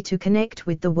great way to connect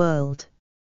with the world.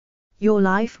 Your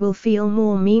life will feel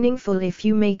more meaningful if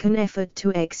you make an effort to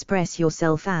express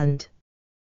yourself and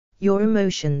your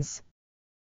emotions.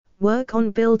 Work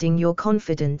on building your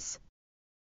confidence.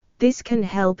 This can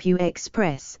help you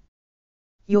express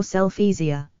yourself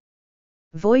easier.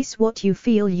 Voice what you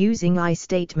feel using I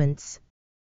statements.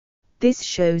 This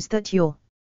shows that you're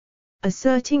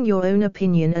asserting your own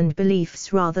opinion and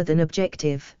beliefs rather than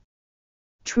objective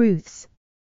truths.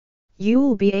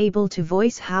 You'll be able to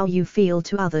voice how you feel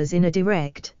to others in a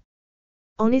direct,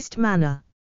 honest manner.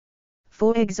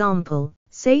 For example,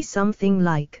 say something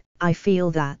like, I feel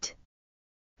that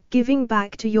giving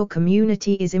back to your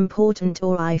community is important,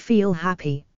 or I feel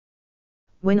happy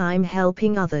when I'm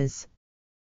helping others.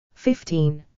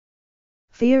 15.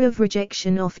 Fear of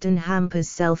rejection often hampers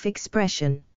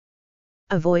self-expression.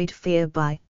 Avoid fear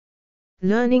by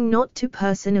learning not to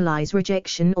personalize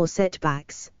rejection or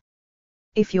setbacks.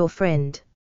 If your friend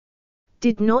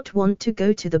did not want to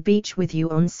go to the beach with you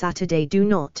on Saturday, do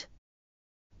not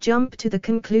jump to the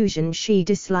conclusion she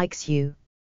dislikes you.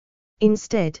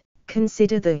 Instead,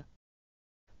 consider the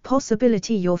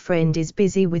possibility your friend is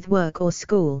busy with work or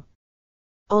school.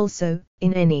 Also,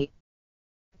 in any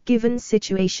given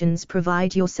situations,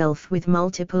 provide yourself with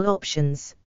multiple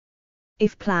options.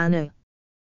 If plan A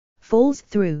falls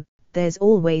through, there's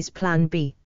always plan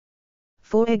B.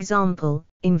 For example,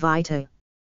 invite a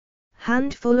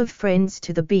handful of friends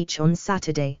to the beach on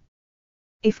Saturday.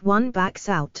 If one backs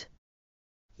out,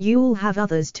 you'll have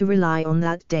others to rely on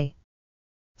that day.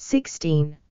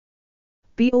 16.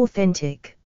 Be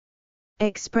authentic.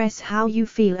 Express how you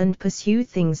feel and pursue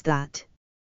things that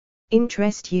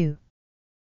interest you.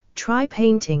 Try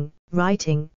painting,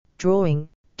 writing, drawing,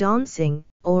 dancing,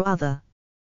 or other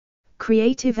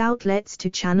creative outlets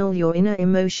to channel your inner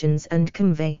emotions and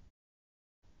convey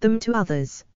them to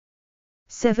others.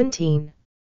 17.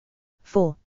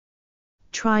 4.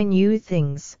 Try new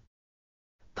things.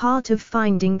 Part of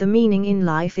finding the meaning in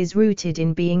life is rooted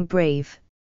in being brave.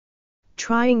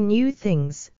 Trying new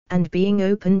things, and being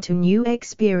open to new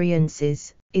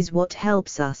experiences, is what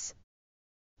helps us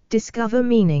discover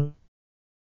meaning.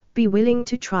 Be willing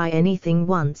to try anything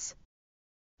once.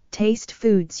 Taste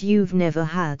foods you've never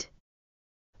had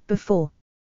before.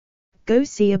 Go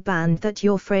see a band that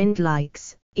your friend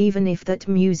likes, even if that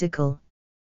musical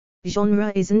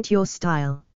genre isn't your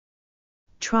style.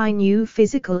 Try new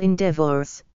physical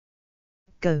endeavors.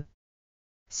 Go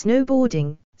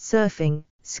snowboarding, surfing,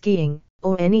 skiing,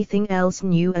 or anything else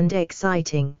new and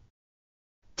exciting.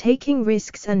 Taking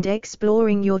risks and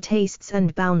exploring your tastes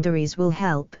and boundaries will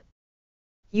help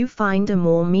you find a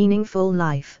more meaningful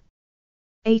life.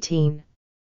 18.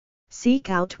 Seek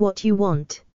out what you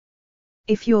want.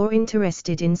 If you're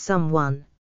interested in someone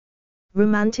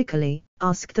romantically,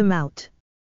 ask them out.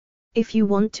 If you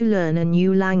want to learn a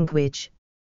new language,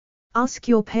 ask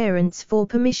your parents for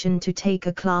permission to take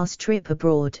a class trip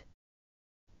abroad.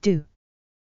 Do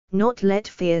not let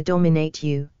fear dominate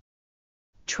you.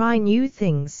 Try new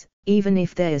things, even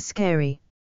if they're scary.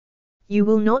 You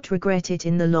will not regret it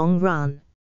in the long run.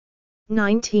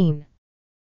 19.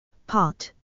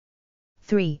 Part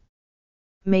 3.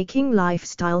 Making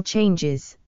lifestyle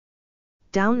changes.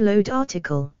 Download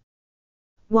article.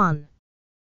 1.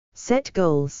 Set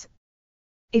goals.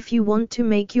 If you want to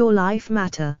make your life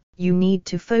matter, you need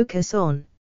to focus on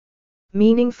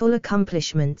meaningful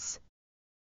accomplishments.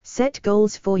 Set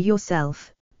goals for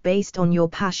yourself, based on your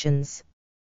passions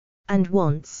and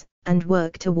wants, and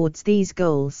work towards these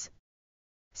goals.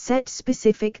 Set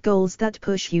specific goals that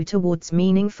push you towards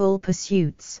meaningful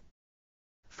pursuits.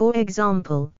 For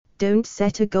example, don't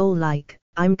set a goal like,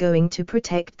 I'm going to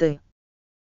protect the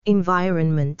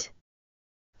environment.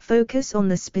 Focus on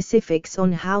the specifics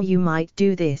on how you might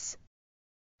do this.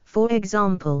 For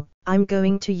example, I'm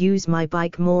going to use my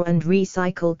bike more and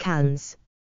recycle cans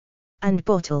and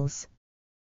bottles.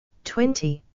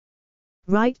 20.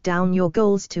 Write down your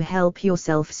goals to help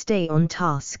yourself stay on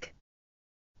task.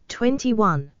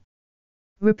 21.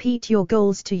 Repeat your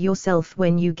goals to yourself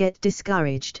when you get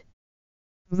discouraged.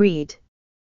 Read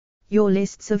your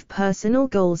lists of personal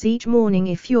goals each morning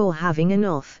if you're having an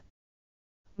off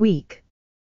week.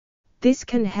 This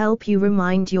can help you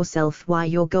remind yourself why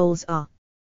your goals are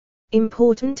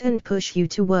important and push you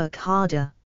to work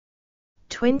harder.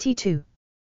 22.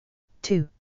 2.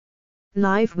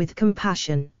 Live with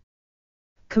compassion.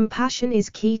 Compassion is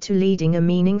key to leading a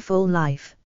meaningful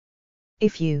life.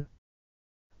 If you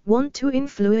want to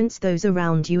influence those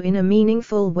around you in a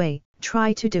meaningful way,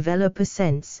 try to develop a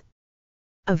sense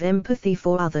of empathy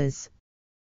for others.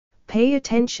 Pay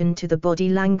attention to the body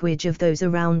language of those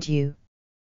around you.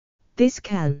 This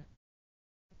can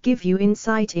give you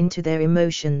insight into their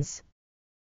emotions.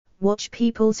 Watch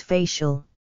people's facial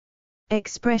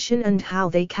expression and how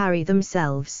they carry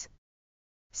themselves.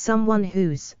 Someone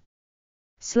who's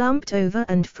slumped over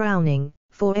and frowning,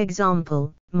 for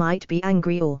example, might be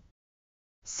angry or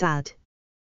sad.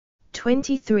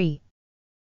 23.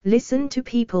 Listen to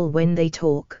people when they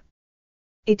talk.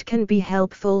 It can be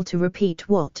helpful to repeat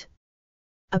what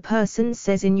a person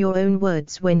says in your own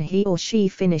words when he or she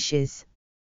finishes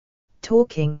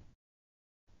talking.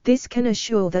 This can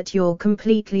assure that you're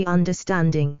completely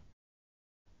understanding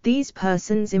these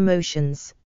person's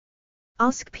emotions.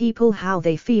 Ask people how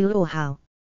they feel or how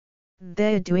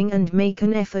they're doing and make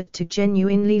an effort to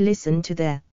genuinely listen to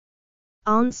their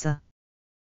answer.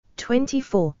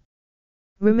 24.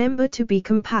 Remember to be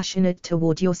compassionate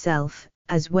toward yourself,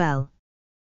 as well.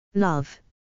 Love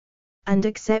and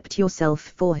accept yourself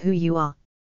for who you are.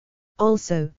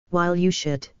 Also, while you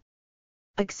should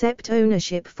accept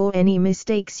ownership for any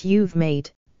mistakes you've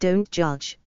made, don't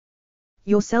judge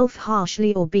yourself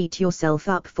harshly or beat yourself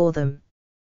up for them.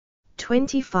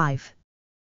 25.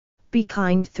 Be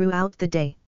kind throughout the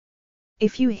day.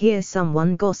 If you hear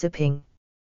someone gossiping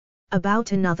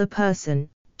about another person,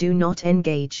 do not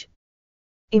engage.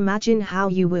 Imagine how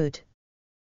you would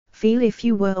feel if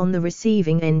you were on the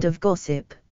receiving end of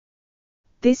gossip.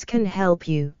 This can help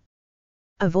you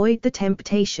avoid the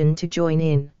temptation to join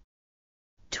in.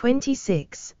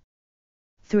 26.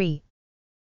 3.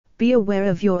 Be aware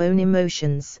of your own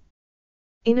emotions.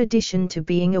 In addition to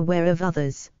being aware of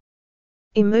others'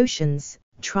 emotions,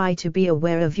 try to be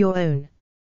aware of your own.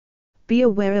 Be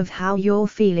aware of how you're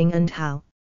feeling and how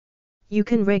you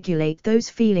can regulate those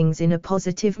feelings in a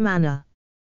positive manner.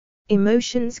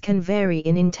 Emotions can vary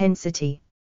in intensity.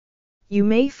 You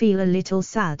may feel a little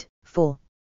sad, for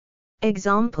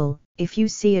example, if you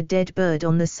see a dead bird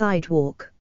on the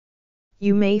sidewalk.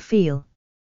 You may feel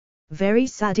very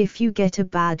sad if you get a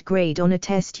bad grade on a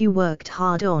test you worked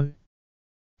hard on.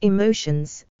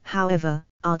 Emotions, however,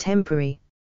 are temporary.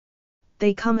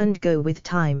 They come and go with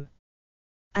time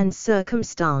and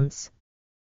circumstance.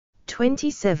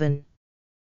 27.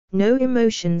 No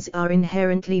emotions are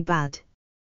inherently bad.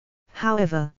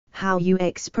 However, how you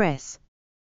express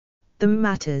them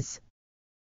matters.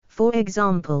 For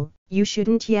example, you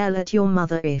shouldn't yell at your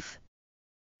mother if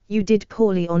you did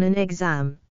poorly on an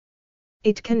exam.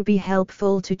 It can be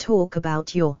helpful to talk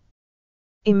about your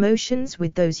emotions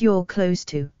with those you're close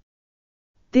to.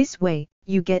 This way,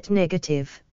 you get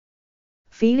negative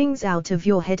feelings out of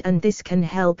your head, and this can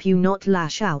help you not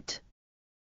lash out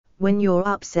when you're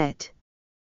upset.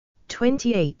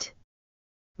 28.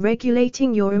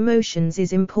 Regulating your emotions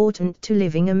is important to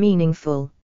living a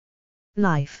meaningful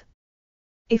life.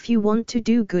 If you want to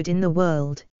do good in the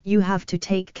world, you have to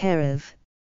take care of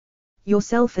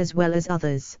yourself as well as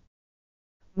others.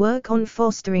 Work on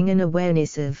fostering an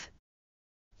awareness of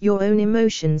your own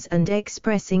emotions and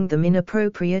expressing them in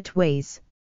appropriate ways.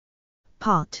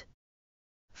 Part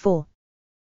 4.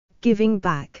 Giving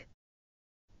back.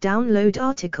 Download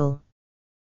article.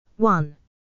 1.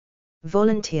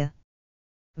 Volunteer.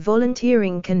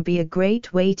 Volunteering can be a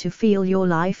great way to feel your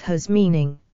life has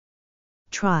meaning.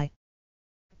 Try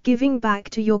giving back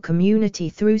to your community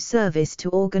through service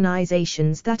to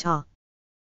organizations that are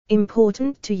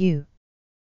important to you.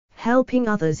 Helping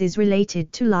others is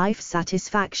related to life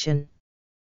satisfaction.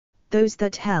 Those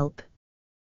that help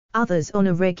others on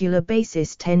a regular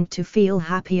basis tend to feel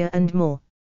happier and more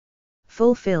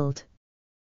fulfilled.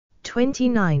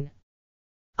 29.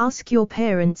 Ask your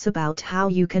parents about how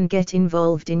you can get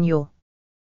involved in your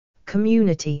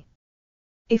community.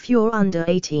 If you're under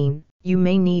 18, you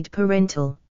may need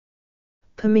parental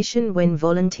permission when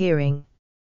volunteering.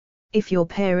 If your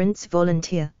parents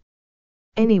volunteer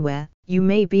anywhere, you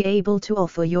may be able to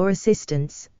offer your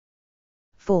assistance.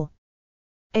 For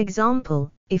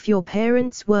example, if your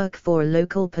parents work for a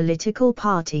local political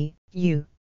party, you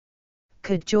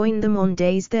could join them on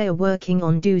days they're working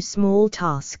on do small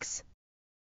tasks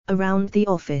around the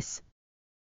office.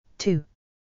 2.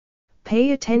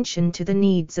 Pay attention to the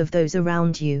needs of those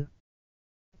around you.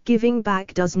 Giving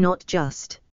back does not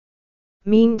just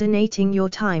mean donating your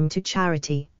time to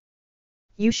charity.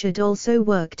 You should also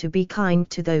work to be kind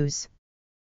to those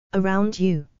around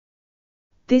you.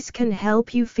 This can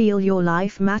help you feel your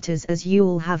life matters, as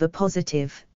you'll have a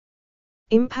positive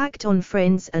impact on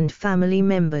friends and family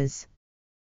members.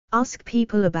 Ask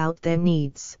people about their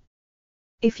needs.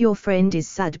 If your friend is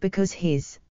sad because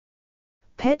his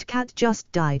pet cat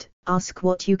just died, ask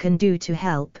what you can do to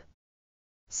help.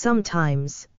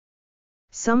 Sometimes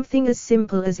something as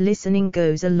simple as listening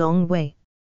goes a long way.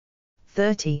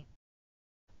 30.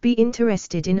 Be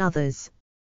interested in others.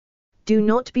 Do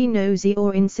not be nosy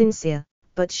or insincere,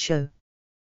 but show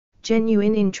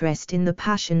Genuine interest in the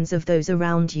passions of those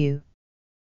around you.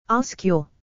 Ask your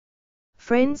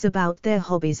friends about their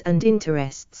hobbies and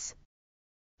interests.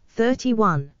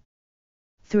 31.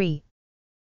 3.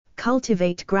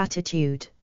 Cultivate gratitude.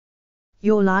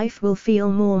 Your life will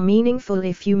feel more meaningful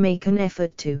if you make an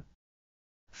effort to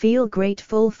feel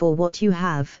grateful for what you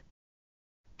have.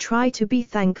 Try to be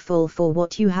thankful for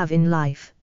what you have in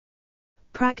life.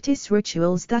 Practice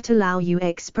rituals that allow you to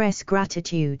express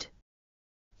gratitude.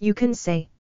 You can say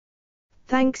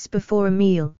thanks before a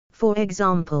meal, for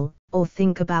example, or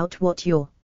think about what you're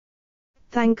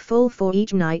thankful for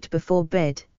each night before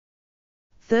bed.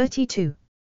 32.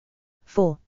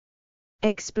 4.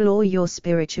 Explore your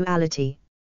spirituality.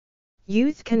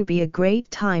 Youth can be a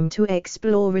great time to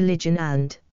explore religion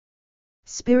and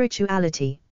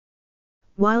spirituality.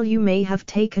 While you may have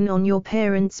taken on your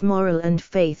parents' moral and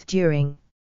faith during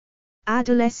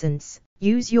adolescence,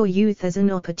 use your youth as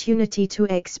an opportunity to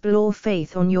explore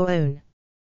faith on your own.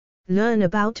 Learn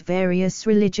about various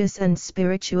religious and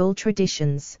spiritual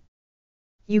traditions.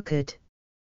 You could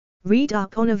read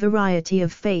up on a variety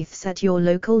of faiths at your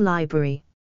local library.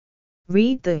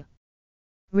 Read the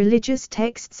religious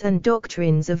texts and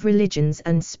doctrines of religions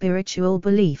and spiritual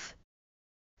belief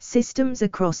systems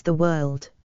across the world.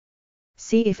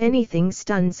 See if anything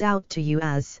stands out to you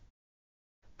as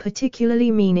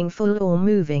particularly meaningful or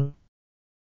moving.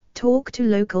 Talk to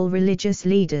local religious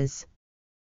leaders.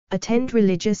 Attend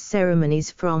religious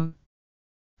ceremonies from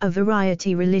a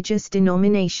variety of religious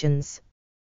denominations.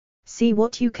 See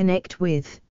what you connect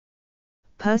with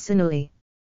personally.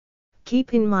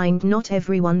 Keep in mind not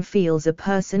everyone feels a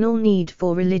personal need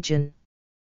for religion.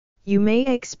 You may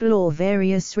explore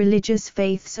various religious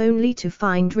faiths only to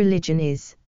find religion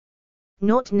is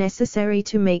not necessary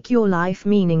to make your life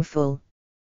meaningful.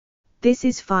 This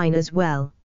is fine as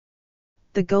well.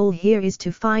 The goal here is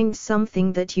to find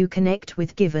something that you connect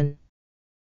with given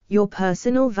your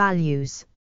personal values.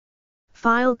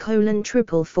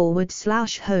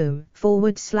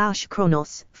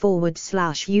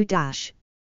 file://home/chronos/u-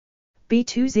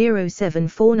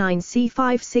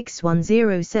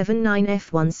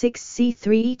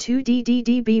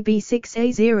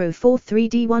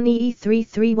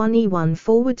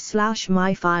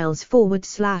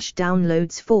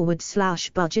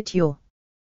 your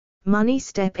money.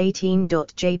 Step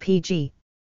 18.jpg.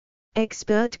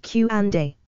 Expert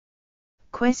Q&A.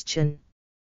 Question: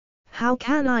 how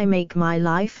can I make my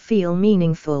life feel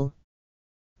meaningful?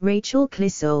 Rachel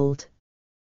Clissold,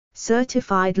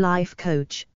 Certified Life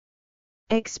Coach.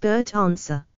 Expert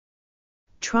answer: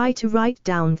 try to write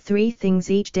down 3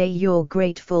 things each day you're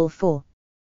grateful for.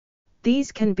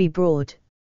 These can be broad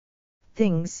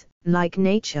things, like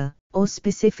nature, or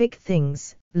specific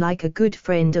things, like a good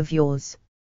friend of yours.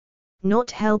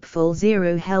 Not helpful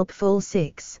 0, helpful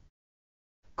 6.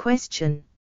 Question: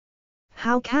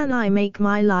 how can I make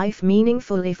my life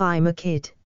meaningful if I'm a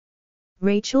kid?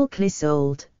 Rachel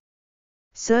Clissold,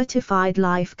 Certified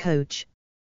Life Coach.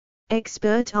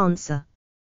 Expert answer: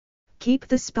 keep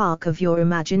the spark of your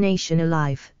imagination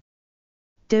alive.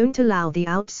 Don't allow the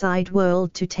outside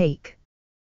world to take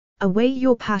away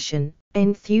your passion,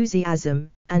 enthusiasm,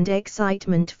 and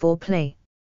excitement for play.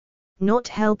 Not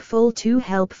helpful 2,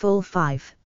 helpful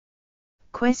 5.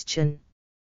 Question: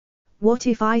 what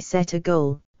if I set a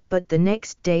goal, but the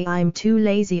next day I'm too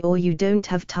lazy or you don't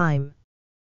have time?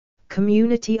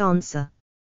 Community answer: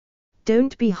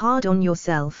 don't be hard on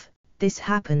yourself, this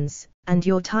happens, and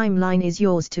your timeline is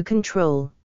yours to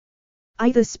control.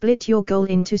 Either split your goal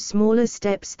into smaller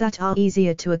steps that are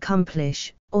easier to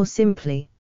accomplish, or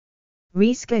simply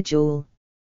reschedule.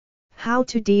 How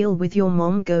to deal with your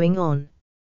mom going on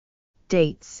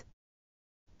dates.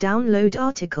 Download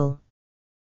article.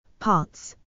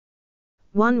 Parts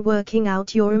 1. Working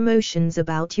out your emotions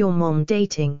about your mom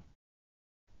dating.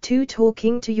 2.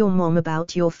 Talking to your mom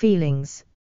about your feelings.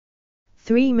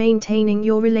 3. Maintaining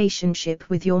your relationship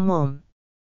with your mom.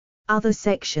 Other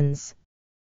sections.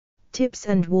 Tips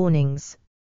and warnings.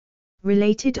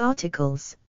 Related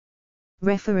articles.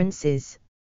 References.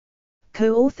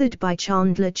 Co-authored by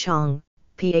Chandler Chang,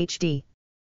 Ph.D.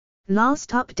 Last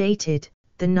updated,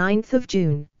 the 9th of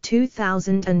June,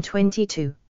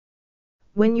 2022.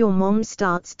 When your mom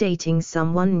starts dating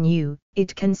someone new,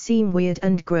 it can seem weird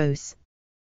and gross.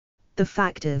 The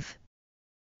fact of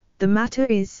the matter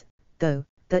is, though,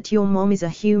 that your mom is a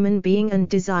human being and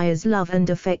desires love and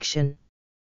affection,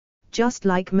 just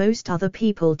like most other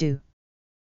people do.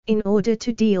 In order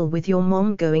to deal with your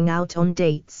mom going out on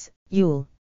dates, you'll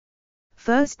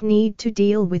first need to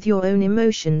deal with your own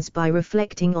emotions by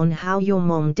reflecting on how your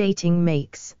mom dating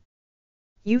makes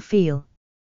you feel.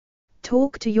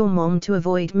 Talk to your mom to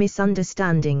avoid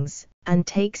misunderstandings, and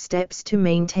take steps to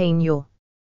maintain your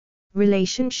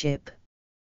relationship.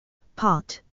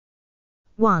 Part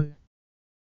 1.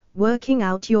 Working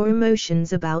out your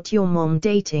emotions about your mom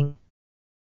dating.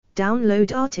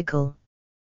 Download article.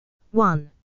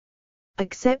 1.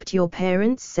 Accept your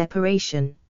parents'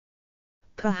 separation.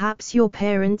 Perhaps your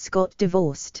parents got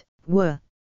divorced, were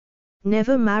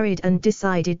never married and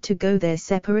decided to go their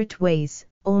separate ways,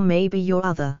 or maybe your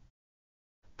other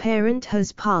parent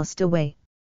has passed away.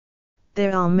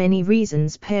 There are many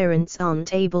reasons parents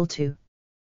aren't able to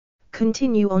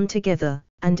continue on together,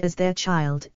 and as their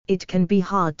child, it can be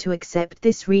hard to accept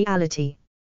this reality.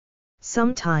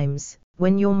 Sometimes,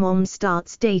 when your mom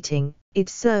starts dating, it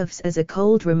serves as a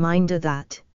cold reminder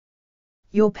that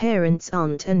your parents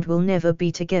aren't and will never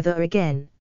be together again.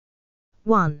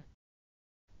 1.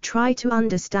 Try to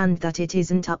understand that it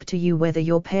isn't up to you whether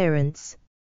your parents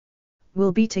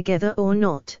will be together or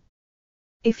not.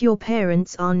 If your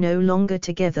parents are no longer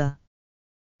together,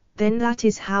 then that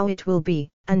is how it will be,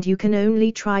 and you can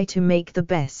only try to make the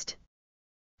best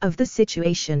of the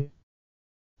situation.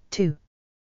 2.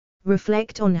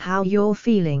 Reflect on how you're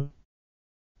feeling.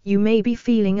 You may be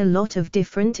feeling a lot of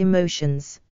different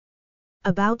emotions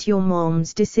about your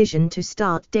mom's decision to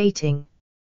start dating.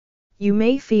 You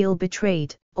may feel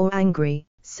betrayed, or angry,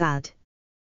 sad,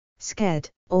 scared,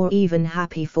 or even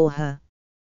happy for her.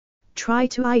 Try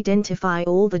to identify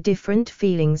all the different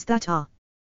feelings that are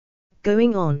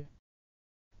going on.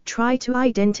 Try to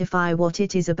identify what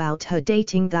it is about her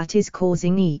dating that is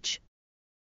causing each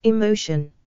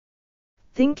emotion.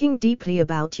 Thinking deeply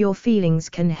about your feelings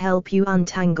can help you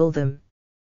untangle them.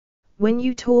 When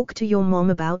you talk to your mom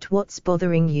about what's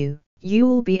bothering you,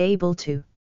 you'll be able to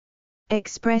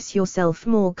express yourself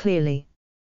more clearly.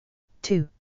 2.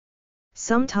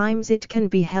 Sometimes it can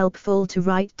be helpful to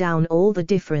write down all the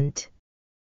different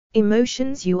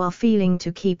emotions you are feeling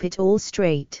to keep it all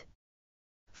straight.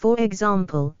 For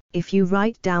example, if you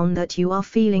write down that you are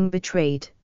feeling betrayed,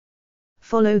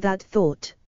 follow that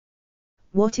thought.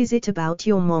 What is it about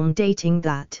your mom dating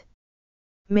that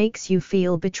makes you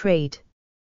feel betrayed?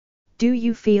 Do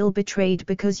you feel betrayed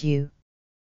because you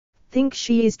think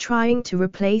she is trying to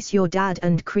replace your dad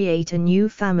and create a new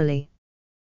family?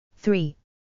 3.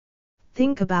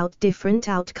 Think about different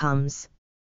outcomes.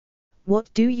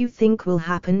 What do you think will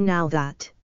happen now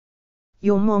that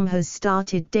your mom has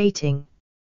started dating?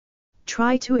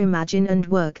 Try to imagine and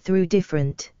work through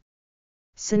different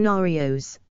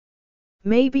scenarios.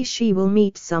 Maybe she will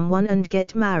meet someone and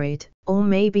get married, or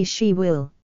maybe she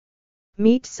will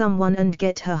meet someone and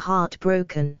get her heart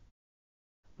broken.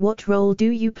 What role do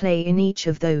you play in each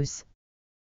of those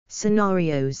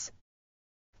scenarios?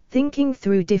 Thinking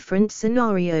through different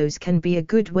scenarios can be a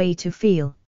good way to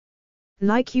feel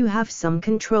like you have some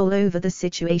control over the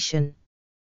situation.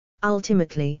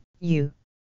 Ultimately, you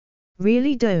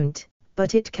really don't,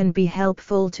 but it can be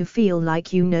helpful to feel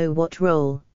like you know what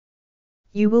role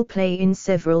you will play in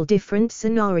several different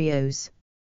scenarios.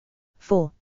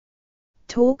 4.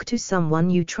 Talk to someone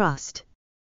you trust.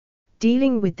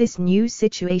 Dealing with this new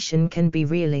situation can be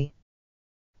really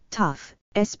tough,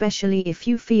 especially if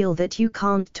you feel that you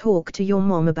can't talk to your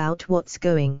mom about what's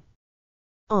going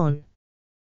on.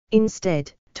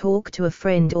 Instead, talk to a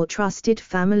friend or trusted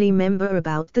family member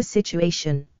about the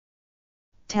situation.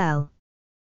 Tell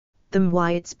them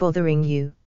why it's bothering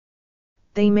you.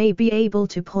 They may be able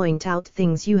to point out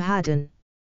things you hadn't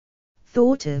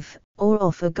thought of, or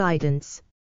offer guidance.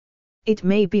 It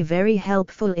may be very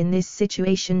helpful in this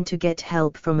situation to get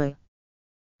help from a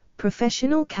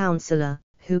professional counselor,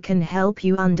 who can help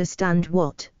you understand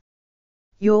what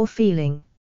you're feeling.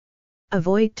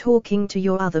 Avoid talking to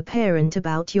your other parent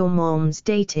about your mom's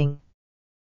dating.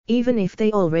 Even if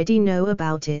they already know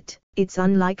about it, it's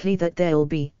unlikely that they'll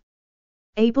be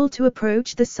able to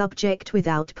approach the subject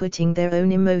without putting their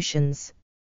own emotions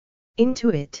into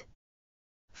it.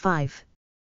 5.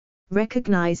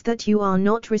 Recognize that you are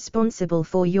not responsible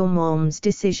for your mom's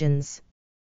decisions.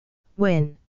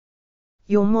 When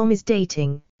your mom is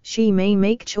dating, she may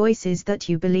make choices that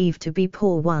you believe to be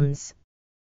poor ones.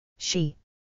 She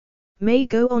may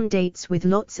go on dates with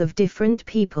lots of different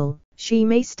people, she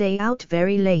may stay out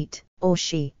very late, or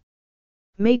she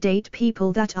may date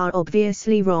people that are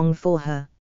obviously wrong for her.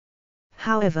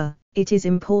 However, it is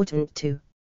important to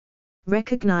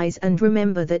recognize and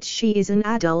remember that she is an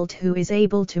adult who is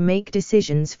able to make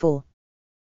decisions for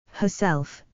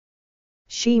herself.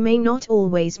 She may not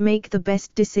always make the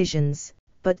best decisions,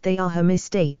 but they are her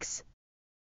mistakes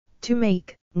to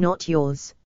make, not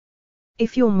yours.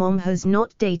 If your mom has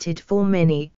not dated for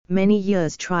many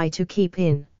years, try to keep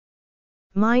in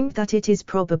Mind that it is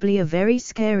probably a very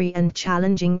scary and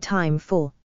challenging time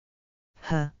for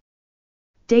her.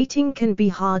 Dating can be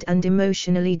hard and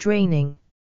emotionally draining.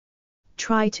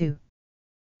 Try to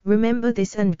remember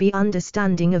this and be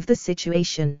understanding of the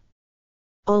situation.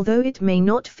 Although it may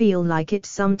not feel like it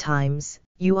sometimes,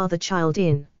 you are the child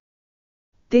in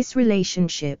this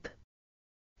relationship.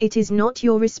 It is not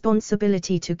your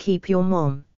responsibility to keep your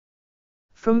mom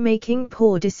from making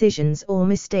poor decisions or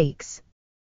mistakes.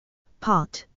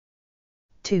 Part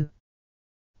 2.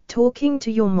 Talking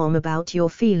to your mom about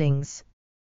your feelings.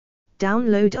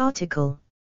 Download article.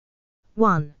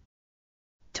 1.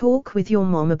 Talk with your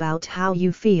mom about how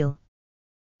you feel.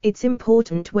 It's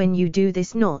important when you do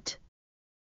this not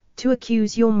to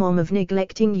accuse your mom of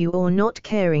neglecting you or not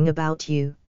caring about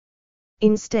you.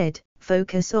 Instead,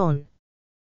 focus on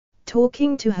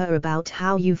talking to her about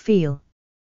how you feel.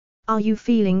 Are you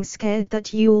feeling scared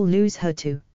that you'll lose her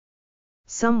to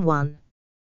someone?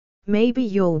 Maybe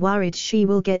you're worried she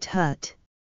will get hurt.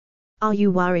 Are you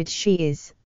worried she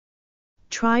is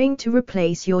trying to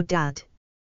replace your dad?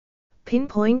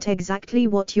 Pinpoint exactly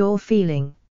what you're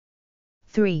feeling.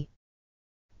 3.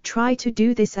 Try to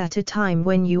do this at a time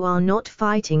when you are not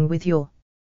fighting with your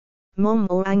mom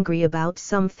or angry about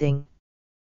something.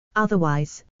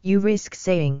 Otherwise, you risk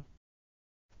saying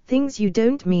things you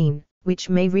don't mean, which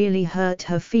may really hurt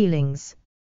her feelings.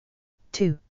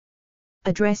 2.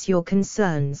 Address your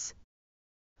concerns.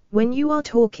 When you are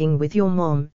talking with your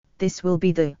mom, this will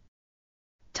be the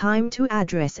time to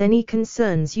address any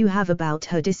concerns you have about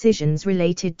her decisions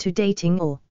related to dating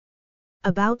or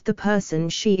about the person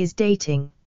she is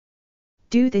dating.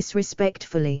 Do this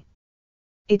respectfully.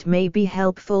 It may be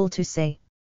helpful to say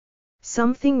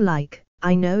something like,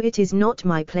 "I know it is not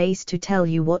my place to tell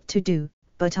you what to do,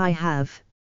 but I have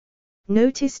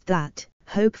noticed that."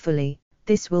 Hopefully,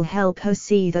 this will help her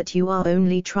see that you are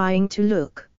only trying to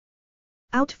look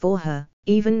out for her,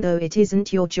 even though it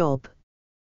isn't your job.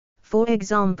 For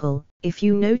example, if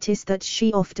you notice that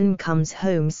she often comes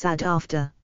home sad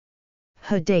after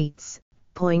her dates,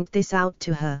 point this out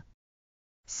to her.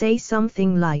 Say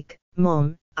something like,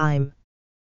 "Mom, I'm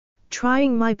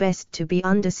trying my best to be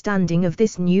understanding of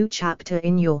this new chapter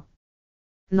in your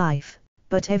life,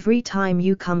 but every time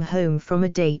you come home from a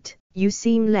date, you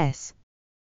seem less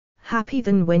happy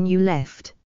than when you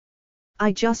left.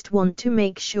 I just want to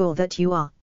make sure that you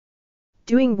are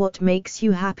doing what makes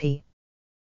you happy."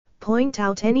 Point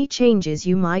out any changes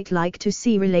you might like to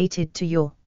see related to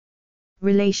your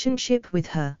relationship with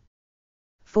her.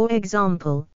 For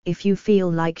example, if you feel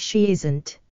like she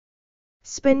isn't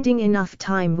spending enough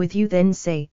time with you, then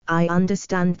say, "I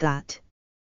understand that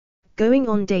going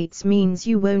on dates means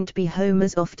you won't be home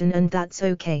as often, and that's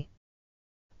okay.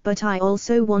 But I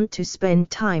also want to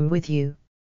spend time with you.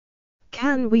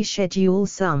 Can we schedule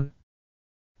some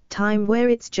time where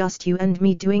it's just you and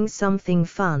me doing something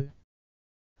fun?"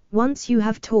 Once you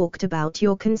have talked about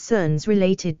your concerns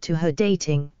related to her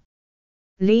dating,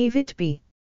 leave it be.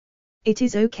 It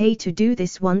is okay to do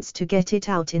this once to get it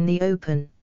out in the open.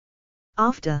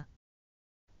 After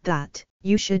that,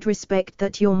 you should respect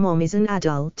that your mom is an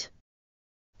adult.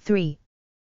 3.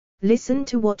 Listen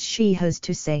to what she has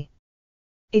to say.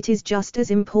 It is just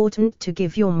as important to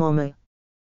give your mom a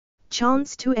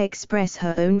chance to express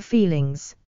her own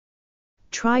feelings.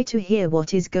 Try to hear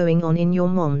what is going on in your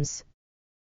mom's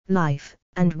life,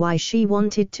 and why she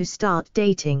wanted to start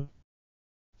dating.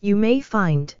 You may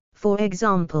find, for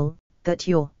example, that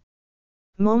your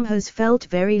mom has felt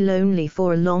very lonely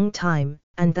for a long time,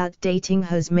 and that dating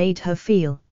has made her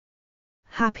feel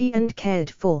happy and cared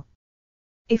for.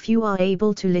 If you are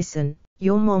able to listen,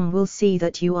 your mom will see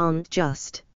that you aren't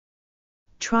just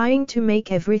trying to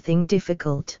make everything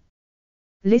difficult.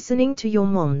 Listening to your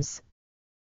mom's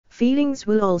feelings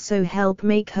will also help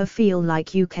make her feel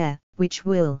like you care, which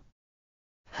will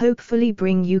hopefully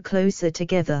bring you closer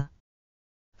together.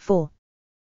 4.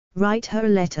 Write her a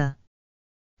letter.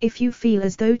 If you feel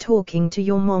as though talking to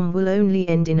your mom will only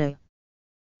end in a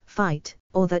fight,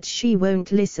 or that she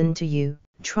won't listen to you,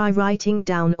 try writing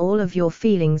down all of your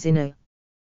feelings in a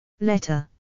letter.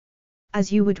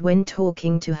 As you would when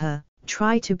talking to her,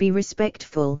 try to be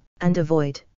respectful, and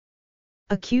avoid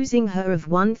accusing her of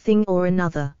one thing or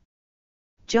another.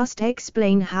 Just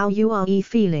explain how you are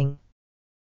feeling.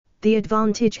 The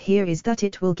advantage here is that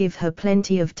it will give her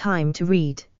plenty of time to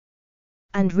read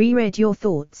and reread your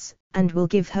thoughts, and will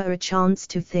give her a chance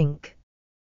to think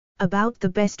about the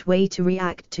best way to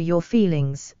react to your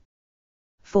feelings.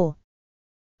 4.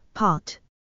 Part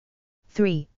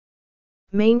 3.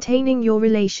 Maintaining your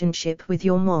relationship with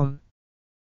your mom.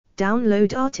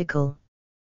 Download article.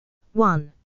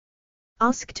 1.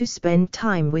 Ask to spend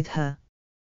time with her.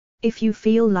 If you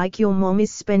feel like your mom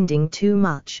is spending too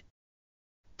much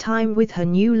time with her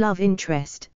new love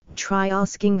interest, try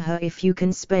asking her if you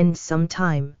can spend some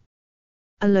time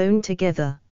alone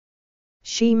together.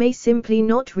 She may simply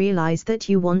not realize that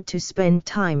you want to spend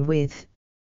time with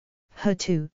her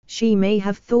too. She may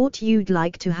have thought you'd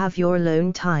like to have your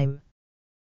alone time.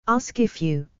 Ask if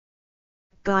you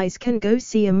guys can go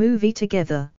see a movie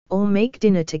together, or make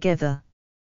dinner together.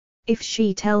 If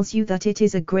she tells you that it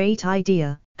is a great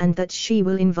idea, and that she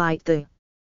will invite the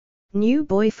new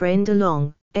boyfriend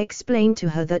along, explain to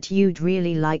her that you'd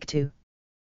really like to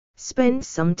spend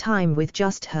some time with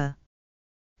just her.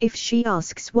 If she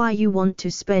asks why you want to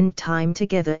spend time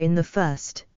together in the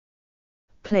first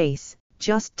place,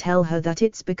 just tell her that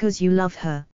it's because you love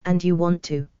her, and you want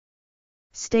to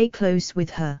stay close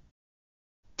with her.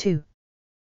 2.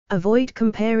 Avoid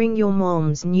comparing your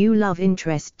mom's new love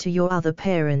interest to your other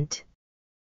parent.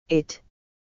 It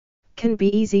can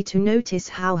be easy to notice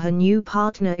how her new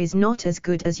partner is not as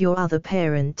good as your other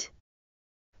parent.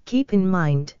 Keep in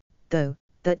mind, though,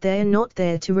 that they're not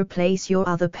there to replace your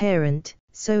other parent,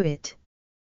 so it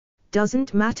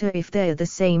doesn't matter if they're the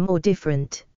same or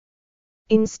different.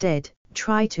 Instead,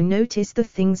 try to notice the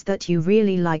things that you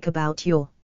really like about your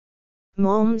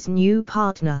mom's new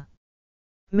partner.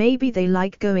 Maybe they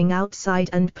like going outside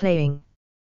and playing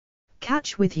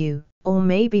catch with you, or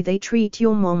maybe they treat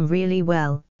your mom really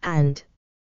well, and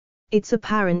it's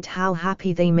apparent how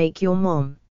happy they make your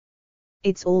mom.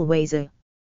 It's always a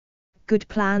good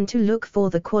plan to look for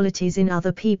the qualities in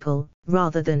other people,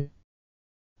 rather than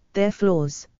their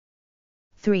flaws.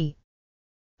 3.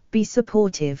 Be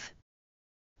supportive.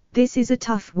 This is a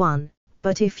tough one,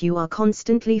 but if you are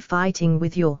constantly fighting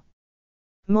with your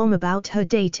mom about her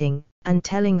dating, and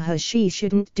telling her she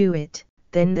shouldn't do it,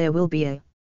 then there will be a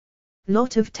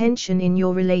lot of tension in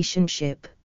your relationship.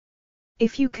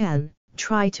 If you can,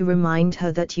 try to remind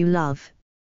her that you love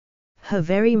her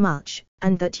very much,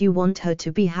 and that you want her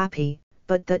to be happy,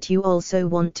 but that you also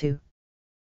want to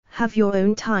have your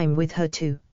own time with her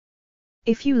too.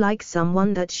 If you like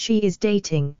someone that she is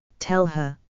dating, tell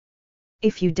her.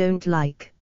 If you don't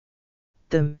like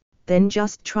them, then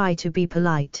just try to be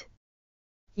polite.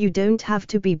 You don't have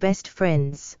to be best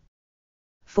friends.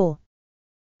 4.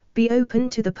 Be open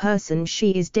to the person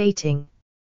she is dating.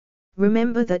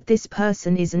 Remember that this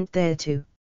person isn't there to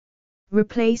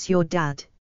replace your dad.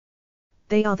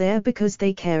 They are there because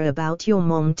they care about your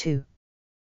mom too.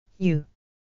 You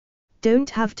don't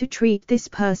have to treat this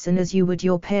person as you would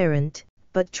your parent,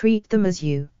 but treat them as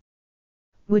you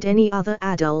would any other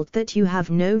adult that you have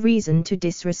no reason to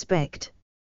disrespect.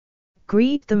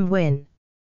 Greet them when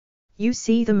you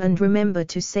see them and remember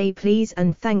to say please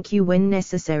and thank you when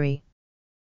necessary.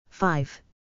 5.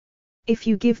 If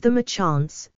you give them a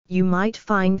chance, you might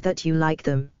find that you like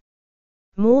them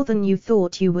more than you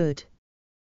thought you would.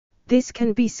 This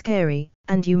can be scary,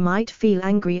 and you might feel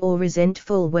angry or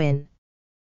resentful when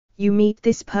you meet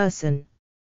this person.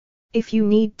 If you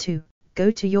need to,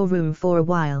 go to your room for a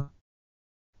while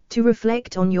to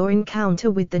reflect on your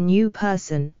encounter with the new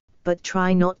person, but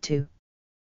try not to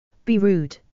be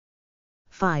rude.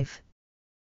 5.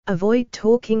 Avoid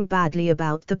talking badly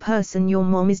about the person your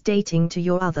mom is dating to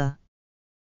your other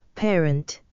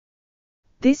parent.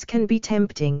 This can be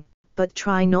tempting, but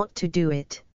try not to do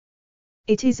it.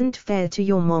 It isn't fair to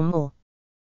your mom or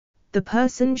the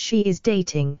person she is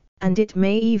dating, and it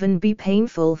may even be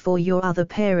painful for your other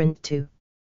parent to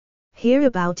hear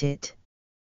about it.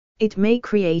 It may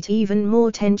create even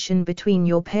more tension between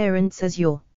your parents, as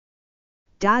your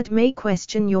dad may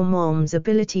question your mom's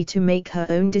ability to make her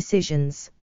own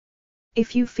decisions.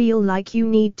 If you feel like you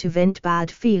need to vent bad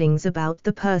feelings about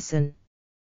the person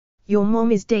your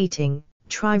mom is dating,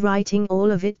 try writing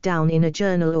all of it down in a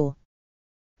journal or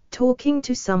talking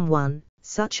to someone,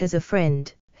 such as a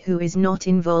friend, who is not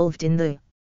involved in the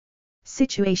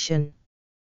situation.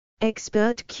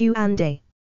 Expert Q&A.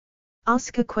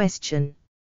 Ask a question.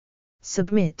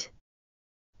 Submit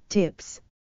tips.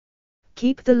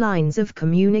 Keep the lines of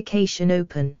communication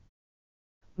open.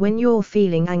 When you're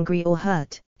feeling angry or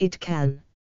hurt, it can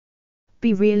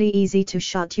be really easy to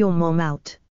shut your mom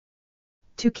out.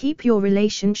 To keep your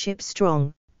relationship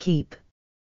strong, keep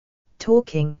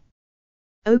talking.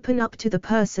 Open up to the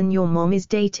person your mom is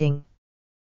dating.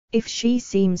 If she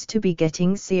seems to be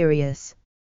getting serious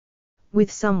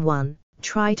with someone,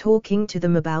 try talking to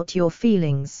them about your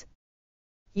feelings.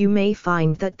 You may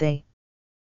find that they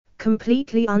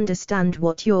completely understand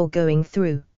what you're going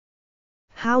through.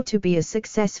 How to be a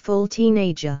successful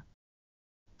teenager.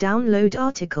 Download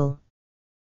article.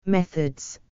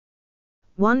 Methods.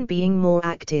 1. Being more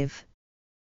active.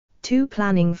 2.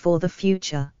 Planning for the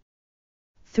future.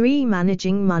 3.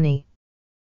 Managing money.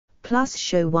 Plus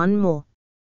show one more.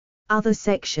 Other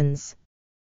sections.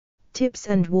 Tips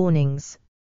and warnings.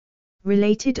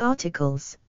 Related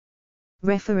articles.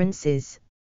 References.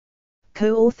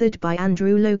 Co-authored by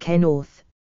Andrew Lokenorth.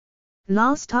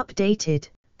 Last updated,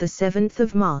 the 7th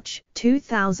of March,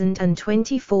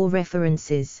 2024.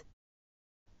 References.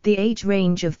 The age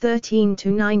range of 13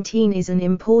 to 19 is an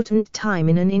important time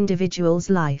in an individual's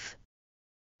life.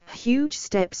 Huge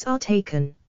steps are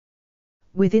taken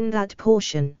within that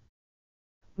portion.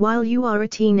 While you are a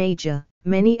teenager,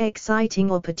 many exciting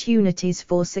opportunities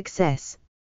for success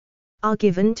are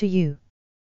given to you.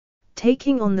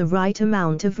 Taking on the right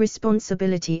amount of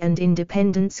responsibility and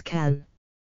independence can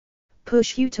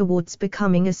push you towards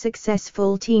becoming a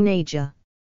successful teenager.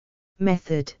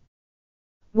 Method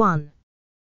 1.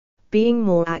 Being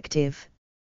more active.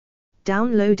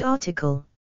 Download article.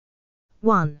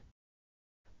 1.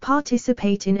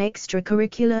 Participate in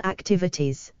extracurricular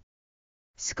activities.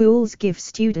 Schools give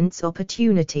students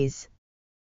opportunities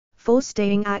for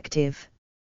staying active.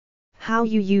 How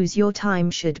you use your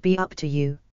time should be up to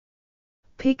you.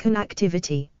 Pick an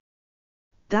activity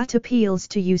that appeals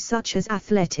to you, such as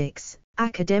athletics,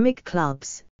 academic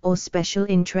clubs, or special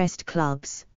interest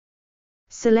clubs.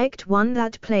 Select one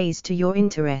that plays to your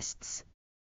interests.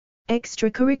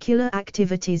 Extracurricular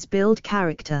activities build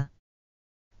character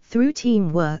through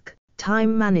teamwork,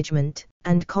 time management,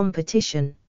 and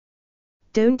competition.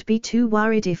 Don't be too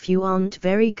worried if you aren't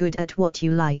very good at what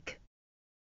you like.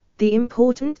 The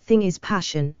important thing is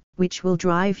passion, which will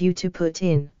drive you to put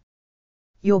in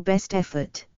your best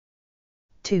effort.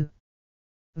 2.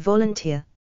 Volunteer.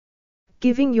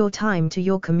 Giving your time to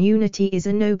your community is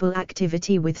a noble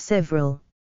activity with several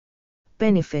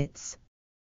benefits.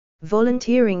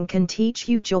 Volunteering can teach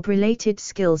you job-related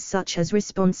skills such as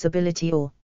responsibility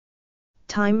or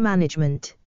time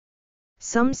management.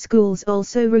 Some schools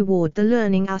also reward the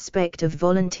learning aspect of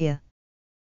volunteer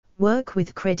work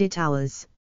with credit hours.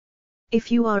 If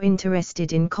you are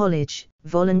interested in college,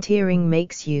 volunteering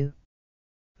makes you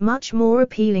much more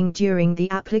appealing during the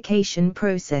application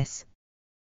process.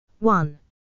 1.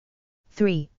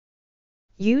 3.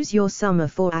 Use your summer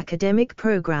for academic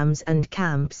programs and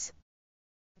camps.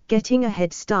 Getting a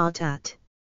head start at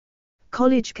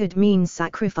college could mean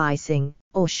sacrificing,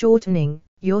 or shortening,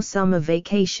 your summer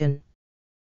vacation.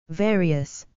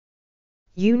 Various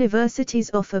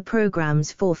universities offer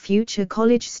programs for future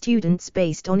college students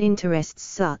based on interests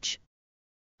such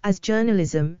as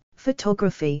journalism,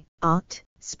 photography, art,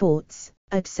 sports,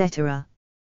 etc.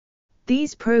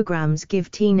 These programs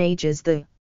give teenagers the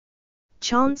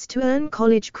chance to earn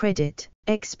college credit,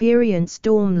 experience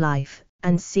dorm life,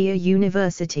 and see a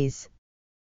university's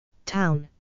town.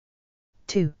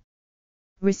 2.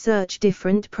 Research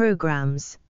different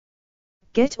programs.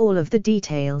 Get all of the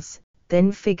details,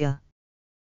 then figure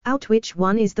out which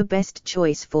one is the best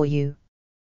choice for you.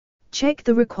 Check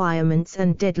the requirements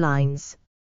and deadlines.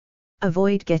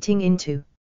 Avoid getting into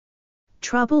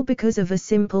trouble because of a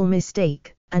simple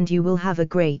mistake, and you will have a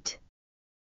great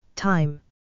time.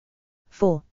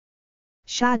 4.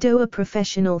 Shadow a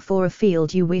professional for a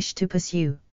field you wish to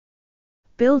pursue.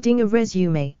 Building a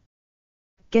resume.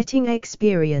 Getting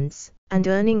experience and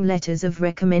earning letters of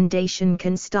recommendation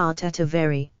can start at a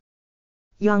very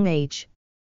young age.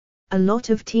 A lot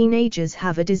of teenagers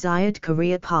have a desired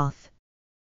career path.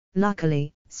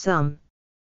 Luckily, some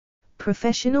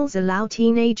professionals allow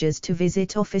teenagers to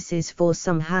visit offices for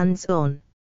some hands-on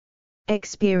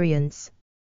experience.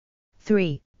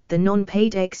 3. The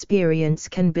non-paid experience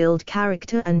can build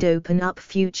character and open up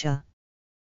future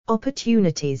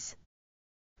opportunities.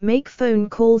 Make phone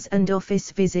calls and office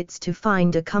visits to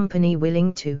find a company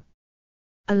willing to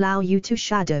allow you to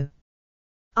shadow.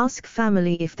 Ask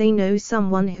family if they know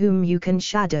someone whom you can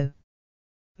shadow.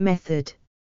 Method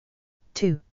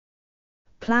 2.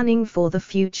 Planning for the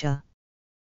future.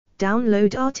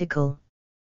 Download article.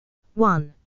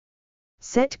 1.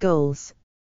 Set goals.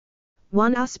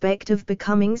 One aspect of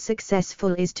becoming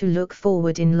successful is to look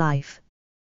forward in life.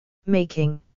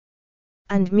 Making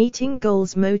and meeting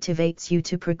goals motivates you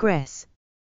to progress.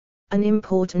 An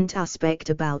important aspect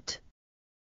about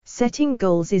setting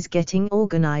goals is getting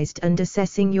organized and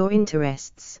assessing your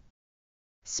interests.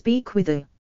 Speak with a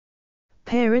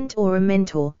parent or a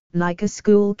mentor, like a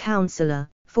school counselor,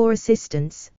 for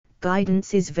assistance.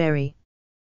 Guidance is very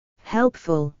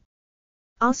helpful.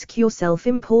 Ask yourself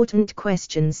important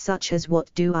questions such as,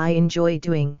 what do I enjoy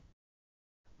doing?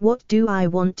 What do I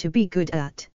want to be good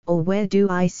at? Or where do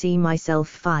I see myself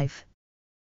 5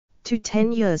 to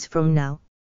 10 years from now?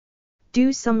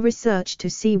 Do some research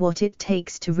to see what it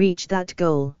takes to reach that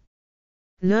goal.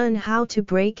 Learn how to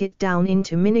break it down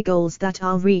into mini goals that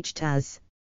are reached as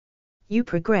you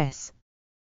progress.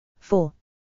 4.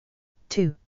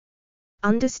 2.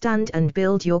 Understand and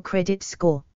build your credit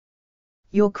score.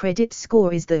 Your credit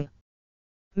score is the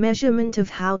measurement of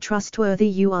how trustworthy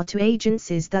you are to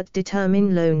agencies that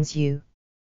determine loans you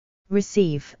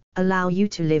receive, allow you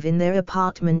to live in their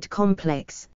apartment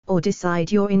complex, or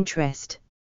decide your interest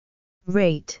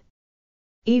rate.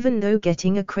 Even though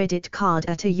getting a credit card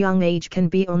at a young age can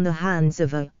be on the hands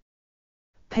of a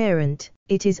parent,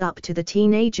 it is up to the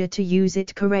teenager to use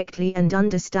it correctly and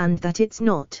understand that it's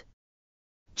not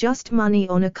just money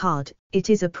on a card, it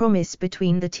is a promise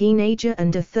between the teenager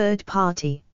and a third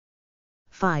party.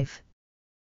 5.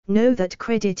 Know that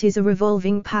credit is a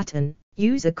revolving pattern.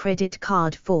 Use a credit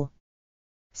card for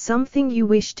something you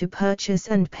wish to purchase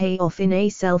and pay off in a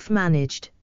self-managed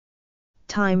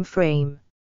time frame.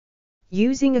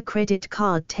 Using a credit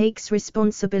card takes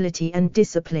responsibility and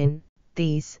discipline.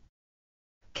 These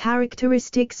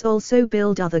characteristics also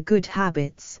build other good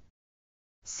habits.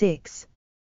 6.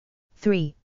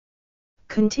 3.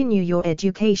 Continue your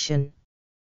education.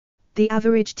 The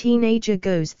average teenager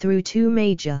goes through 2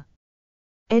 major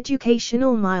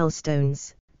educational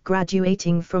milestones: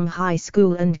 graduating from high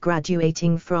school and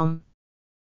graduating from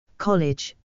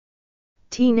college.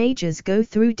 Teenagers go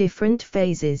through different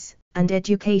phases, and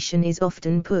education is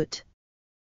often put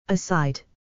aside.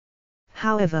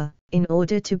 However, in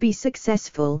order to be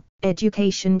successful,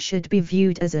 education should be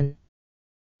viewed as an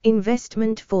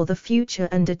investment for the future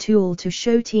and a tool to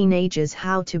show teenagers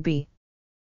how to be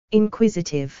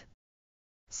inquisitive.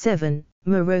 7.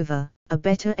 Moreover, a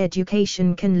better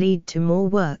education can lead to more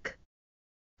work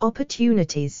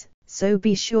opportunities, so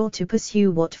be sure to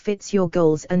pursue what fits your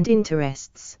goals and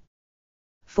interests.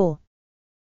 4.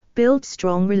 Build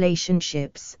strong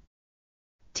relationships.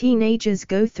 Teenagers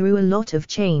go through a lot of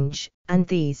change, and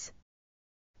these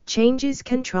changes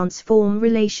can transform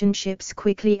relationships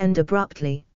quickly and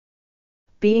abruptly.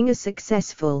 Being a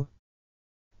successful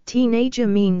teenager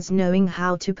means knowing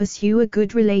how to pursue a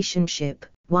good relationship,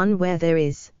 one where there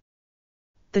is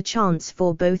the chance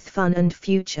for both fun and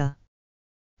future.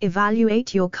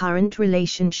 Evaluate your current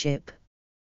relationship.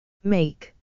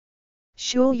 Make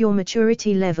sure your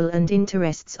maturity level and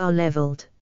interests are leveled.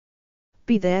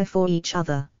 Be there for each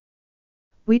other,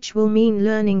 which will mean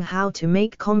learning how to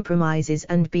make compromises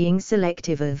and being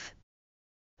selective of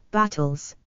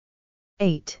battles.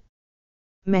 8.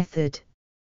 Method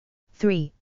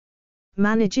 3.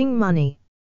 Managing money.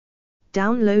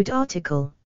 Download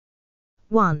article.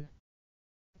 1.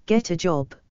 Get a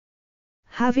job.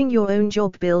 Having your own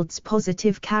job builds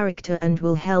positive character and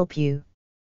will help you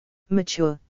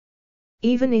mature.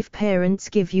 Even if parents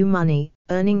give you money,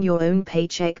 earning your own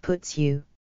paycheck puts you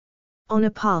on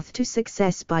a path to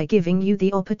success by giving you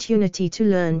the opportunity to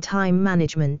learn time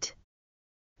management,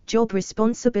 job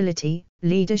responsibility,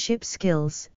 leadership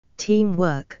skills,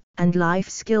 teamwork, and life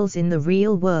skills in the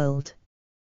real world.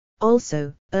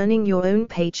 Also, earning your own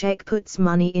paycheck puts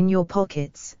money in your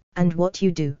pockets, and what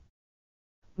you do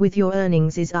with your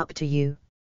earnings is up to you.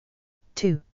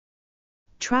 2.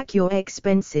 Track your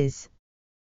expenses.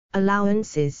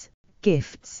 Allowances,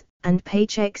 gifts, and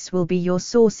paychecks will be your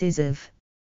sources of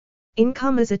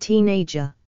income as a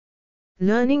teenager.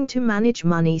 Learning to manage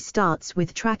money starts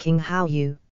with tracking how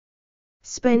you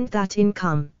spend that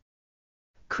income.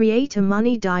 Create a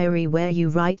money diary where you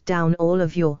write down all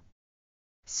of your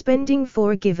spending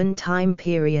for a given time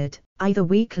period, either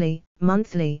weekly,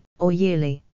 monthly, or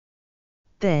yearly.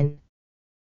 Then,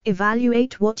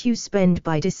 evaluate what you spend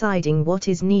by deciding what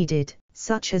is needed,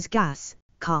 such as gas,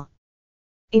 car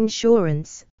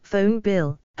insurance, phone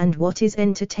bill, and what is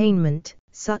entertainment,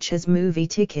 such as movie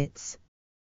tickets,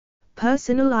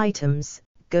 personal items,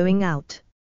 going out.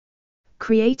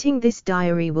 Creating this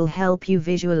diary will help you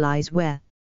visualize where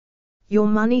your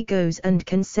money goes and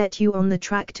can set you on the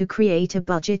track to create a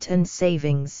budget and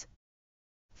savings.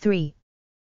 3.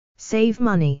 Save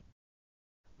money.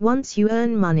 Once you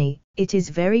earn money, it is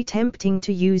very tempting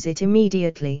to use it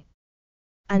immediately.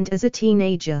 And as a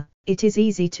teenager, it is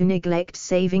easy to neglect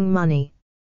saving money.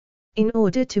 In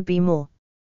order to be more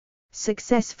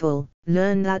successful,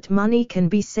 learn that money can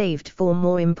be saved for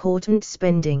more important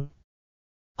spending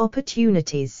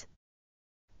opportunities.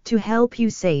 To help you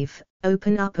save,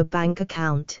 open up a bank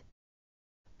account.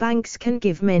 Banks can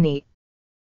give many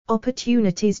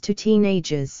opportunities to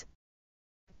teenagers.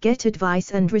 Get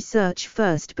advice and research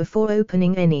first before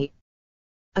opening any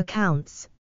accounts.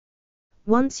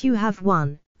 Once you have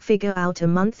one, figure out a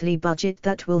monthly budget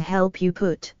that will help you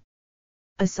put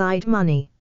aside money.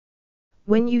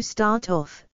 When you start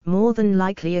off, more than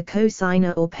likely a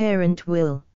co-signer or parent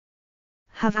will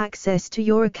Have access to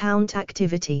your account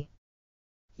activity.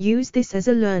 Use this as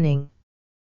a learning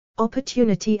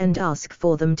opportunity and ask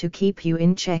for them to keep you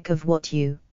in check of what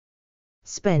you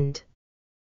spend.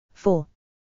 4.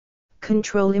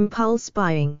 Control impulse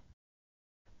buying.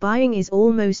 Buying is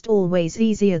almost always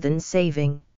easier than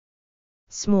saving.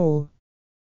 Small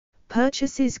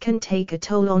purchases can take a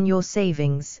toll on your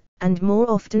savings, and more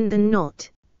often than not,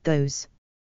 those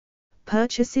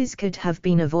purchases could have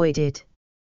been avoided.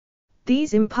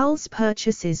 These impulse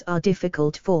purchases are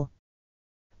difficult for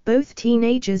both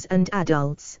teenagers and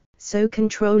adults, so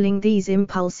controlling these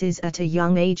impulses at a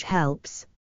young age helps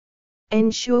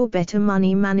ensure better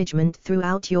money management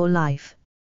throughout your life.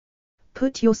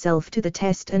 Put yourself to the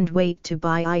test and wait to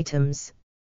buy items.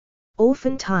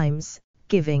 Oftentimes,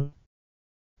 giving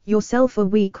yourself a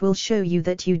week will show you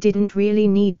that you didn't really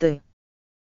need the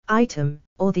item,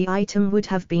 or the item would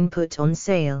have been put on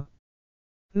sale.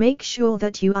 Make sure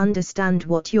that you understand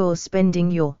what you're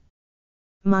spending your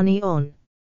money on.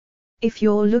 If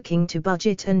you're looking to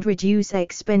budget and reduce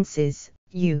expenses,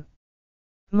 you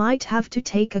might have to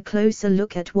take a closer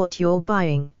look at what you're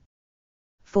buying.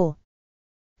 For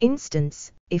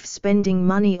instance, if spending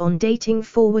money on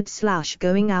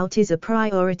dating/going out is a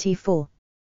priority for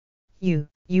you,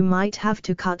 you might have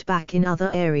to cut back in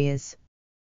other areas.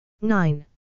 9.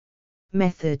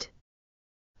 Method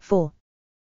 4.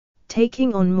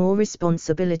 Taking on more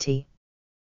responsibility.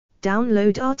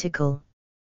 Download article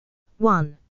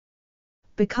 1.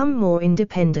 Become more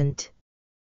independent.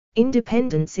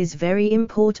 Independence is very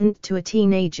important to a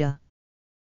teenager.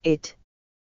 It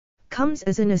comes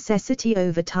as a necessity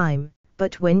over time,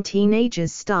 but when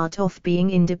teenagers start off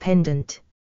being independent,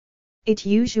 it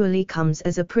usually comes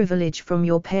as a privilege from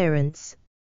your parents.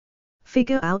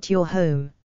 Figure out your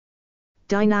home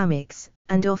dynamics,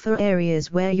 and offer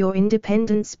areas where your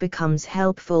independence becomes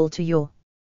helpful to your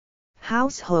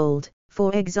household,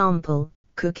 for example,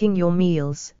 cooking your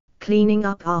meals, cleaning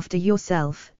up after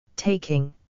yourself,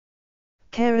 taking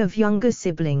care of younger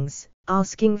siblings,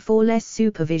 asking for less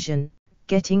supervision,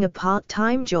 getting a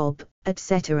part-time job,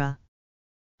 etc.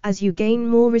 As you gain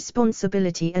more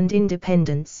responsibility and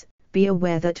independence, be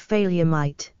aware that failure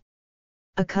might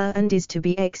occur and is to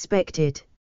be expected.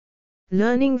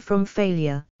 Learning from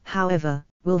failure, however,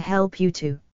 will help you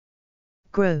to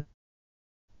grow.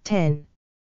 10.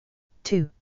 2.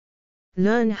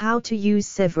 Learn how to use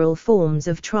several forms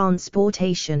of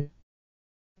transportation.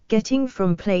 Getting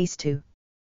from place to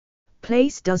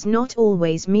place does not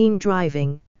always mean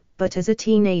driving, but as a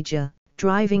teenager,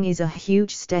 driving is a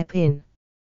huge step in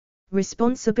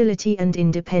responsibility and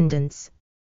independence.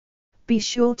 Be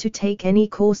sure to take any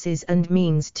courses and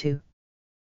means to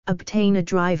obtain a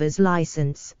driver's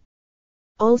license.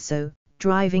 Also,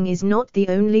 driving is not the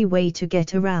only way to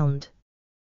get around.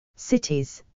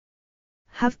 Cities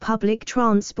have public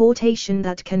transportation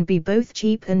that can be both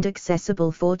cheap and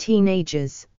accessible for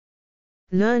teenagers.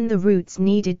 Learn the routes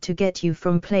needed to get you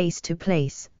from place to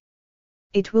place.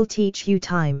 It will teach you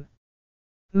time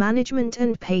management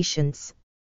and patience.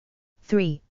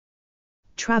 3.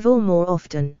 Travel more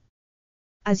often.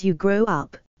 As you grow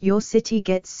up, your city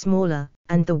gets smaller,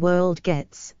 and the world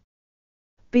gets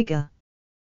bigger.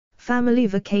 Family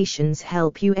vacations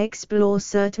help you explore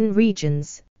certain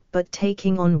regions, but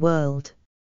taking on world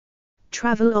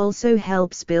travel also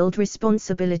helps build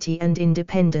responsibility and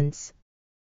independence.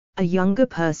 A younger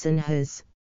person has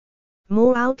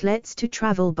more outlets to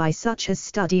travel by, such as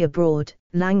study abroad,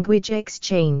 language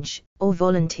exchange, or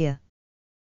volunteer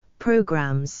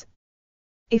programs.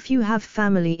 If you have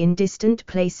family in distant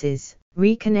places,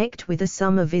 reconnect with a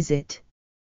summer visit.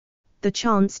 The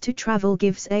chance to travel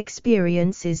gives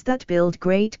experiences that build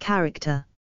great character.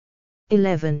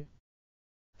 11.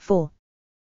 4.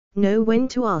 Know when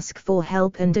to ask for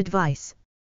help and advice.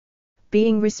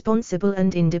 Being responsible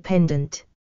and independent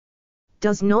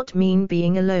does not mean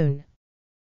being alone.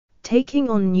 Taking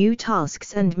on new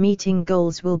tasks and meeting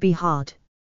goals will be hard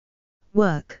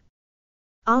work.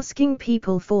 Asking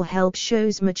people for help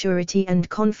shows maturity and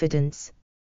confidence.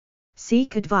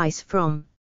 Seek advice from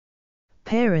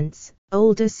parents,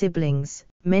 older siblings,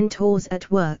 mentors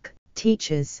at work,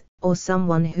 teachers, or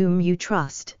someone whom you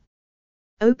trust.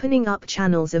 Opening up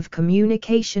channels of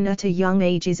communication at a young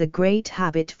age is a great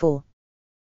habit for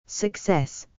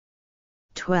success.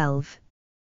 12.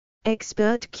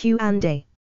 Expert Q&A.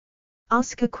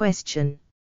 Ask a question.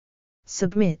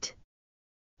 Submit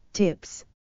tips.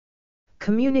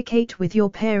 Communicate with your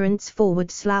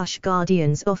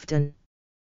parents/guardians often.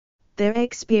 Their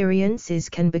experiences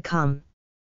can become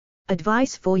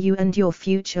advice for you and your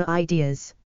future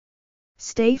ideas.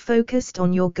 Stay focused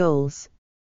on your goals.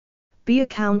 Be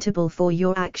accountable for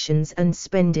your actions and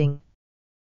spending.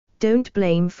 Don't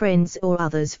blame friends or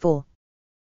others for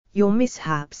your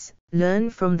mishaps, learn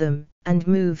from them, and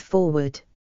move forward.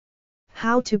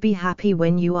 How to be happy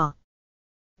when you are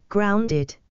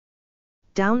grounded.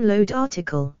 Download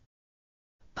article.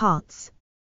 Parts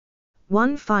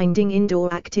 1. Finding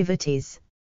indoor activities.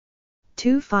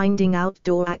 2. Finding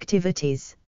outdoor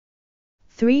activities.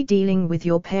 3. Dealing with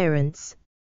your parents.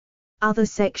 Other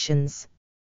sections.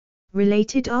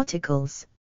 Related articles.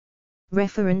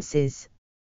 References.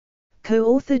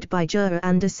 Co-authored by Jura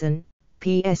Anderson,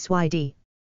 PSYD.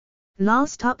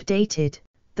 Last updated,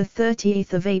 the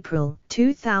 30th of April,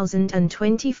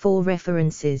 2024.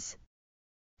 References.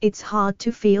 It's hard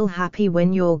to feel happy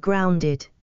when you're grounded.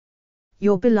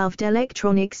 Your beloved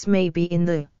electronics may be in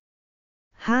the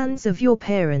hands of your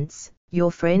parents, your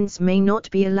friends may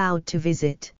not be allowed to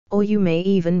visit, or you may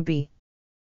even be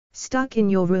stuck in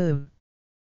your room.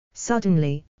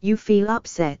 Suddenly, you feel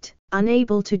upset,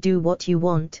 unable to do what you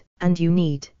want, and you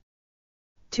need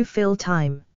to fill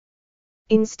time.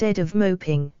 Instead of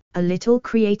moping, a little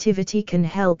creativity can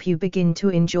help you begin to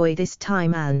enjoy this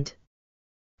time and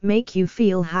make you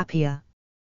feel happier.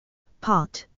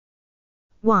 Part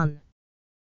 1.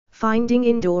 Finding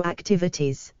indoor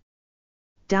activities.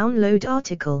 Download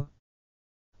article.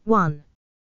 1.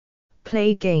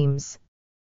 Play games.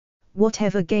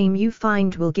 Whatever game you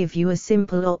find will give you a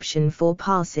simple option for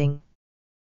passing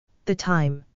the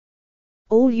time.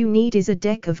 All you need is a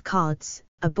deck of cards,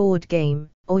 a board game,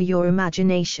 or your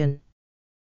imagination.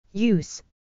 Use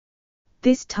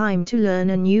this time to learn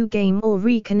a new game or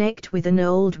reconnect with an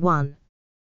old one.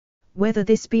 Whether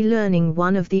this be learning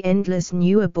one of the endless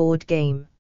newer board game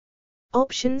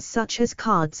options such as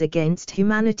Cards Against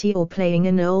Humanity or playing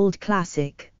an old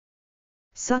classic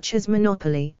such as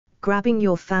Monopoly, grabbing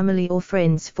your family or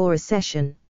friends for a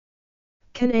session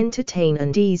can entertain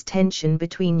and ease tension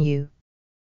between you.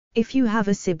 If you have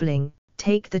a sibling,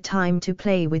 take the time to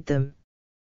play with them.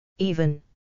 Even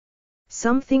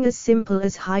something as simple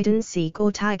as hide and seek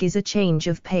or tag is a change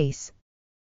of pace.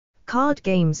 Card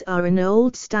games are an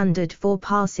old standard for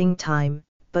passing time,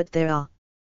 but there are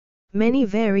many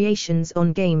variations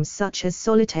on games such as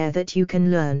solitaire that you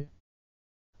can learn.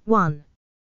 1.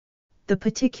 The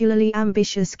particularly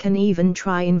ambitious can even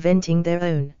try inventing their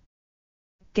own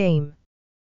game.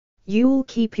 You'll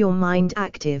keep your mind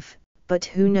active, but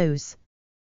who knows?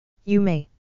 You may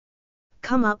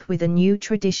come up with a new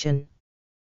tradition.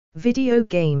 Video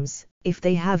games, if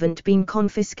they haven't been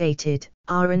confiscated,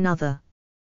 are another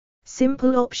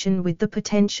simple option with the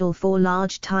potential for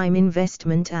large time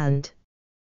investment and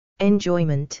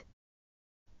enjoyment.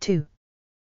 2.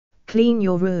 Clean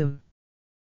your room.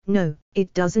 No,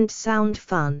 it doesn't sound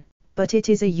fun, but it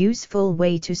is a useful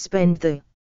way to spend the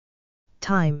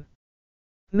time.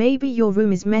 Maybe your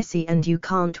room is messy and you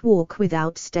can't walk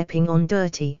without stepping on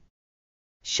dirty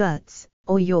shirts,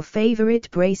 or your favorite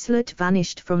bracelet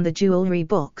vanished from the jewelry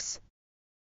box.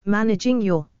 Managing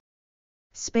your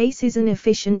space is an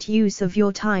efficient use of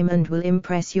your time and will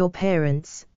impress your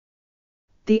parents.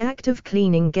 The act of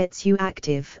cleaning gets you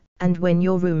active, and when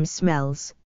your room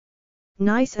smells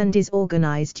nice and is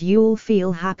organized, you'll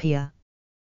feel happier.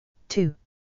 2.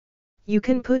 You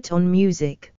can put on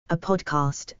music, a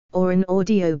podcast, or an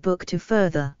audio book to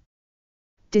further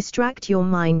distract your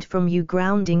mind from you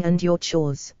grounding and your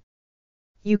chores.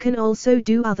 You can also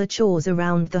do other chores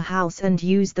around the house and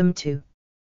use them to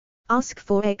ask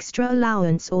for extra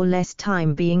allowance or less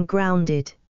time being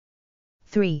grounded.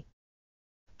 3.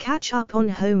 Catch up on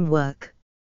homework.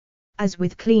 As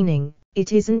with cleaning,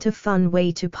 it isn't a fun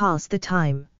way to pass the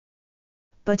time,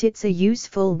 but it's a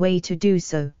useful way to do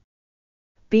so.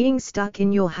 Being stuck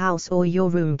in your house or your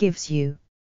room gives you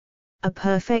a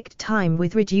perfect time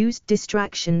with reduced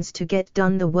distractions to get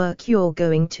done the work you're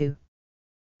going to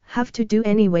have to do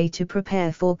anyway to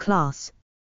prepare for class.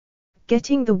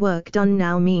 Getting the work done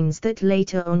now means that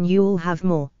later on you'll have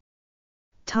more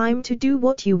time to do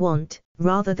what you want,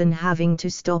 rather than having to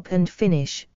stop and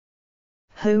finish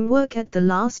homework at the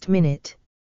last minute.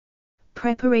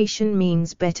 Preparation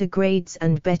means better grades,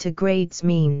 and better grades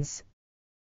means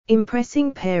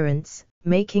impressing parents,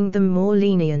 making them more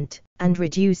lenient, and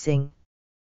reducing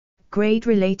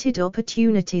grade-related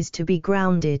opportunities to be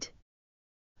grounded.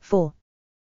 4.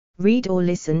 Read or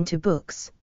listen to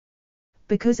books.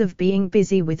 Because of being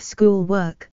busy with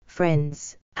schoolwork,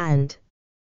 friends, and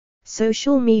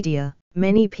social media,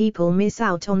 many people miss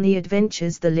out on the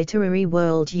adventures the literary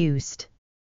world used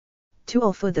to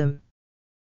offer them.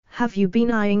 Have you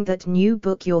been eyeing that new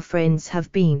book your friends have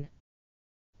been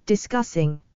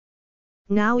discussing?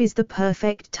 Now is the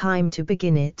perfect time to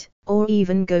begin it, or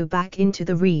even go back into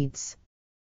the reads.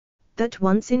 that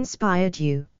once inspired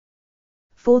you.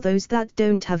 For those that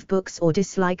don't have books or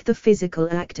dislike the physical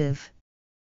act of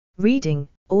reading,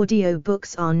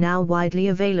 audiobooks are now widely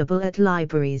available at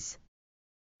libraries,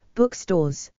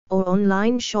 bookstores, or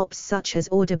online shops such as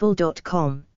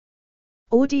audible.com.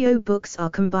 Audiobooks are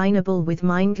combinable with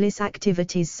mindless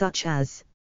activities such as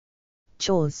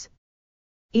chores.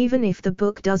 Even if the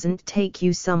book doesn't take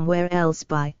you somewhere else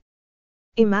by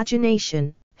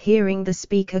imagination, hearing the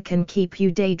speaker can keep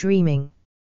you daydreaming,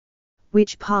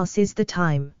 which passes the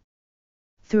time.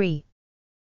 3.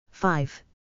 5.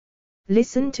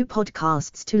 Listen to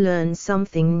podcasts to learn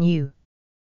something new.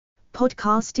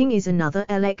 Podcasting is another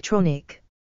electronic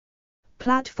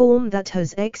platform that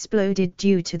has exploded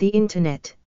due to the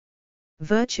internet.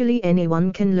 Virtually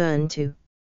anyone can learn to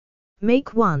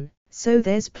make one, so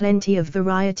there's plenty of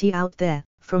variety out there,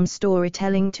 from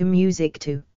storytelling to music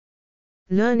to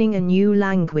learning a new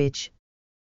language.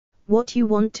 What you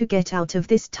want to get out of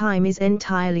this time is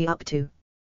entirely up to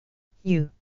you.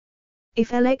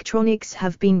 If electronics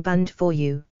have been banned for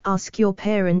you, ask your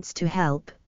parents to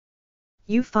help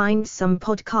you find some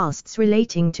podcasts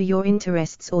relating to your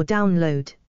interests or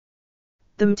download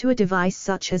them to a device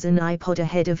such as an iPod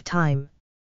ahead of time.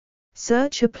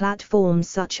 Search a platform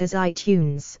such as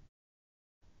iTunes.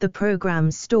 The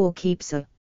program's store keeps a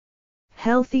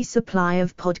healthy supply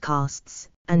of podcasts,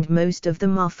 and most of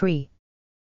them are free.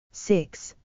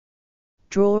 6.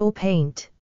 Draw or paint.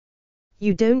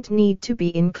 You don't need to be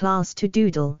in class to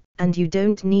doodle, and you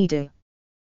don't need a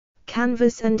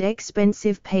canvas and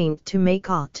expensive paint to make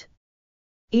art.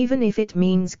 Even if it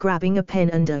means grabbing a pen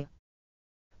and a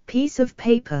piece of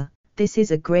paper, this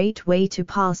is a great way to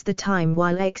pass the time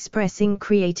while expressing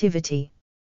creativity.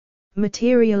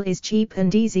 Material is cheap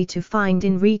and easy to find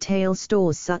in retail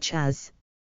stores such as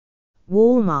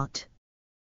Walmart.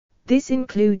 This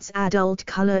includes adult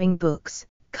coloring books,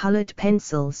 colored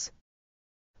pencils,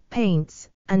 paints,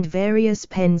 and various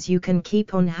pens you can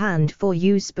keep on hand for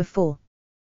use before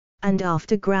and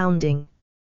after grounding.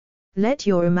 Let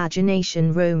your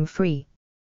imagination roam free.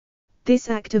 This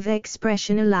act of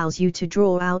expression allows you to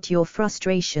draw out your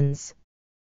frustrations,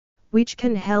 which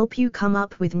can help you come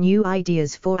up with new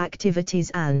ideas for activities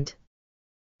and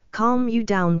calm you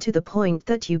down to the point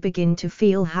that you begin to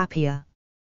feel happier.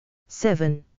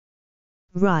 7.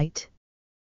 Write.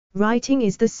 Writing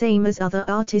is the same as other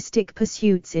artistic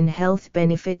pursuits in health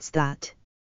benefits that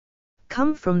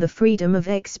come from the freedom of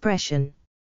expression.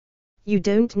 You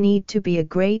don't need to be a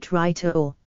great writer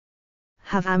or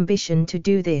have ambition to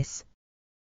do this.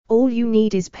 All you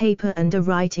need is paper and a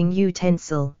writing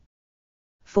utensil.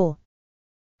 4.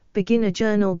 Begin a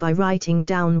journal by writing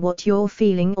down what you're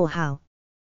feeling or how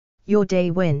your day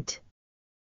went.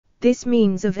 This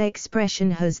means of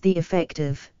expression has the effect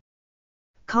of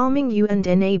calming you and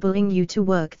enabling you to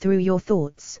work through your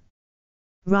thoughts.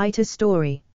 Write a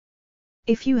story.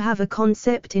 If you have a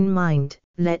concept in mind,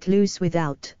 let loose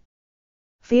without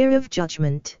fear of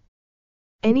judgment.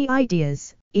 Any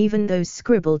ideas, even those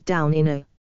scribbled down in a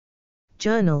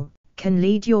journal, can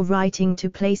lead your writing to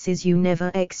places you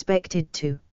never expected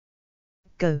to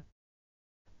go.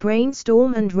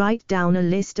 Brainstorm and write down a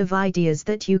list of ideas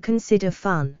that you consider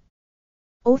fun,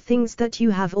 or things that you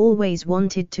have always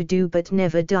wanted to do but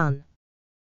never done.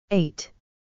 8.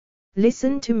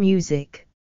 Listen to music.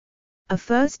 A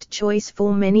first choice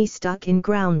for many stuck in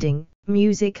grounding,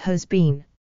 music has been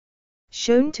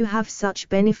shown to have such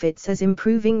benefits as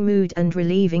improving mood and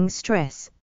relieving stress.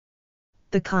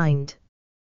 The kind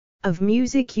of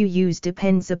music you use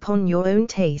depends upon your own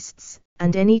tastes,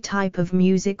 and any type of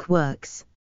music works.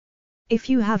 If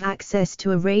you have access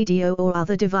to a radio or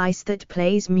other device that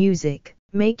plays music,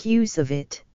 make use of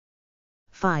it.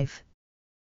 5.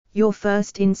 Your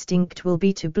first instinct will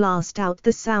be to blast out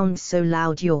the sounds so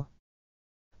loud your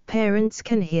parents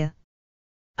can hear.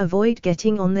 Avoid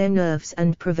getting on their nerves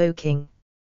and provoking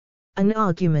an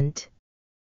argument.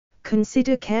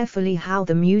 Consider carefully how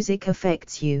the music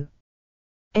affects you.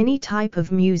 Any type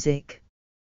of music,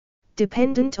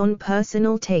 dependent on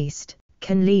personal taste,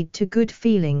 can lead to good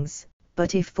feelings,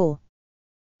 but if, for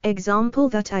example,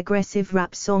 that aggressive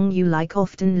rap song you like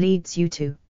often leads you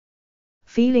to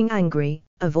feeling angry,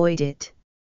 avoid it.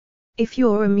 If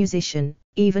you're a musician,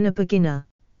 even a beginner,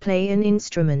 play an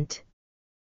instrument.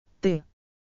 The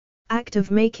act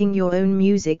of making your own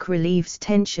music relieves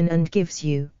tension and gives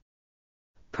you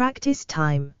practice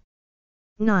time.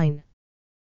 9.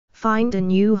 Find a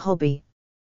new hobby.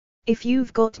 If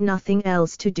you've got nothing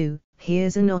else to do,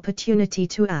 here's an opportunity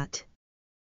to at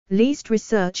least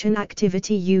research an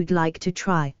activity you'd like to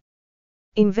try.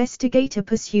 Investigate a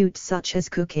pursuit such as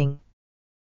cooking,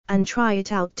 and try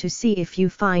it out to see if you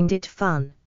find it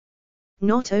fun.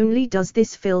 Not only does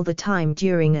this fill the time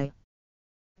during a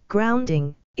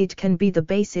grounding, it can be the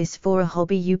basis for a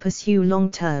hobby you pursue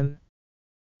long term.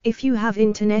 If you have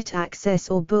internet access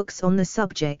or books on the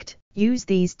subject, use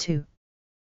these to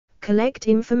collect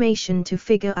information to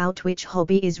figure out which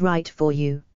hobby is right for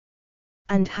you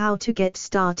and how to get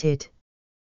started.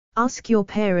 Ask your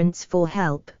parents for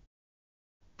help.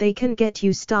 They can get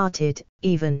you started,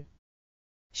 even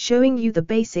showing you the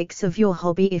basics of your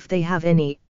hobby if they have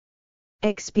any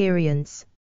experience.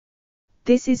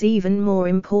 This is even more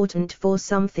important for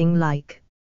something like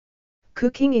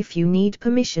cooking if you need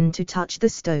permission to touch the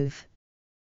stove.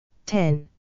 10.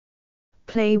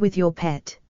 Play with your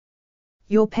pet.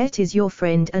 Your pet is your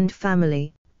friend and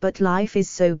family, but life is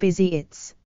so busy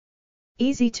it's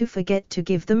easy to forget to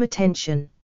give them attention.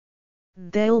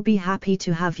 They'll be happy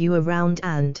to have you around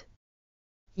and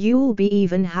you'll be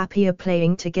even happier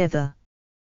playing together.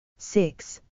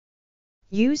 6.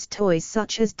 Use toys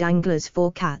such as danglers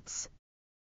for cats.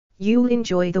 You'll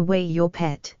enjoy the way your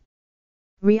pet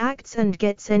reacts and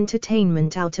gets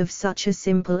entertainment out of such a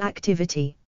simple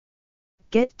activity.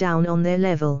 Get down on their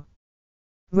level.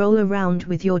 Roll around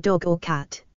with your dog or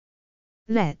cat.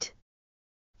 Let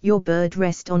your bird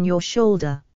rest on your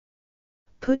shoulder.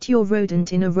 Put your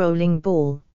rodent in a rolling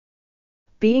ball.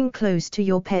 Being close to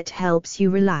your pet helps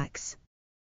you relax.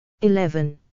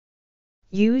 11.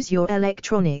 Use your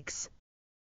electronics.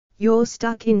 You're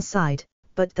stuck inside,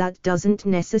 but that doesn't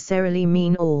necessarily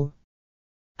mean all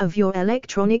of your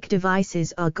electronic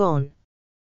devices are gone.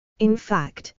 In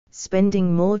fact,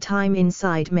 spending more time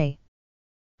inside may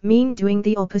mean doing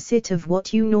the opposite of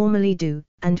what you normally do,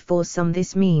 and for some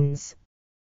this means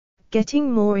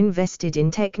getting more invested in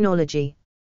technology.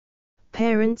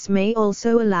 Parents may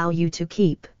also allow you to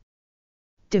keep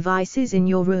devices in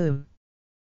your room.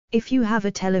 If you have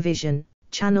a television,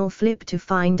 channel flip to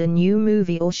find a new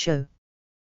movie or show,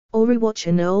 or rewatch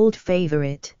an old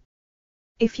favorite.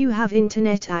 If you have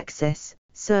internet access,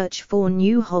 search for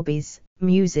new hobbies,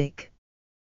 music,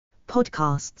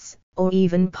 podcasts, or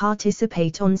even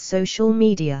participate on social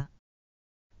media.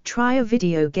 Try a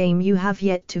video game you have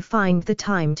yet to find the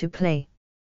time to play.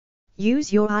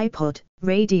 Use your iPod,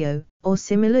 radio, or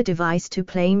similar device to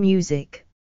play music.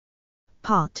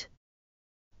 Part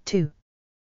 2.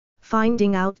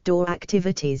 Finding outdoor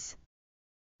activities.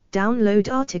 Download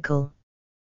article.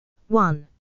 1.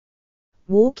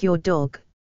 Walk your dog.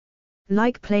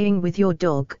 Like playing with your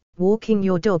dog, walking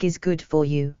your dog is good for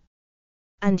you.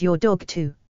 And your dog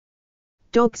too.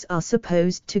 Dogs are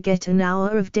supposed to get an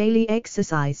hour of daily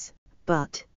exercise,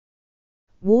 but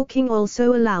walking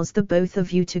also allows the both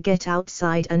of you to get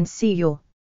outside and see your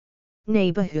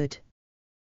neighborhood.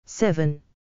 7.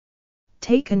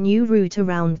 Take a new route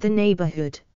around the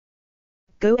neighborhood.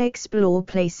 Go explore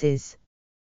places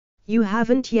you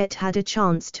haven't yet had a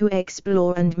chance to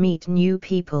explore and meet new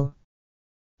people.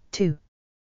 2.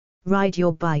 Ride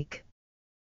your bike.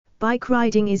 Bike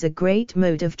riding is a great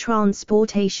mode of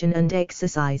transportation and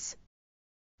exercise.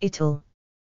 It'll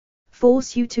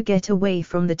force you to get away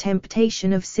from the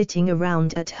temptation of sitting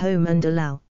around at home and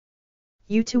allow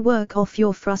you to work off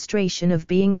your frustration of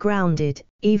being grounded,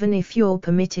 even if you're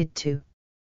permitted to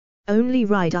only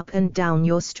ride up and down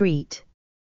your street.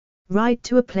 Ride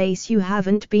to a place you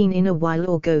haven't been in a while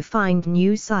or go find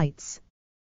new sites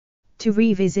to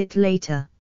revisit later.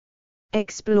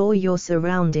 Explore your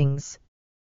surroundings.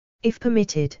 If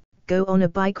permitted, go on a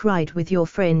bike ride with your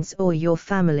friends or your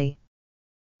family.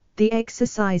 The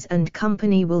exercise and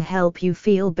company will help you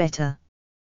feel better.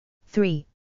 3.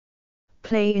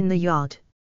 Play in the yard.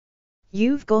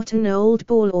 You've got an old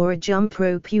ball or a jump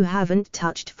rope you haven't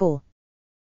touched for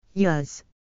years.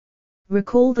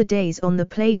 Recall the days on the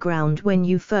playground when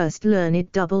you first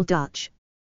learned double dutch.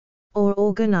 Or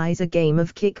organize a game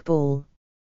of kickball.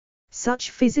 Such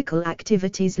physical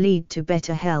activities lead to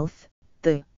better health,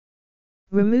 the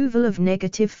removal of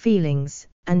negative feelings,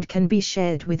 and can be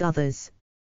shared with others.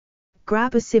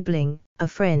 Grab a sibling, a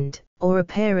friend, or a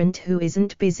parent who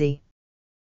isn't busy.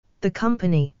 The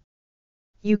company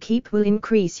you keep will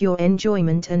increase your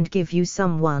enjoyment and give you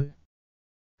someone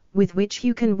with which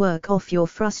you can work off your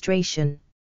frustration.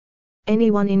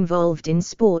 Anyone involved in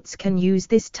sports can use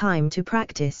this time to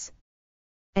practice.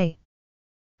 A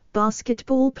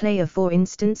basketball player, for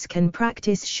instance, can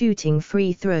practice shooting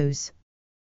free throws.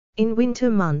 In winter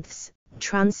months,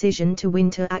 transition to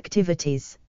winter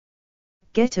activities.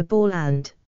 Get a ball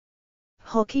and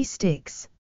hockey sticks.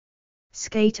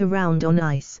 Skate around on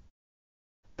ice.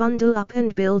 Bundle up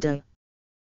and build a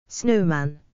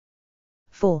snowman.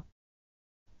 4.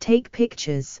 Take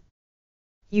pictures.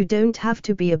 You don't have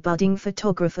to be a budding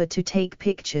photographer to take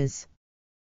pictures.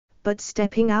 but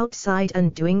stepping outside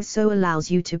and doing so allows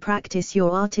you to practice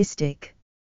your artistic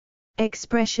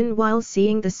expression while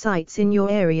seeing the sights in your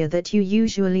area that you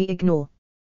usually ignore.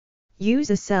 Use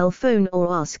a cell phone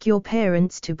or ask your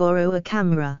parents to borrow a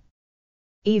camera.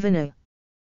 Even a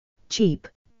cheap,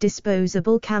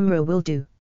 disposable camera will do.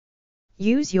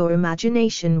 Use your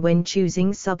imagination when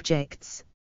choosing subjects.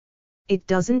 It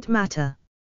doesn't matter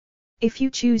if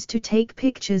you choose to take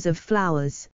pictures of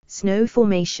flowers, snow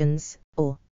formations,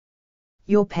 or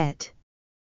your pet.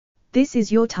 This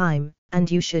is your time, and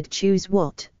you should choose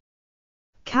what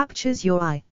captures your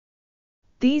eye.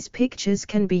 These pictures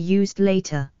can be used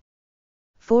later.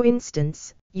 For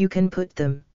instance, you can put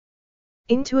them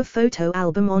into a photo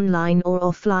album online or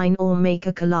offline or make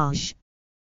a collage.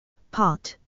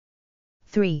 Part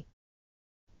 3.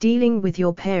 Dealing with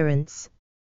your parents.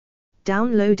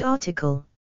 Download article.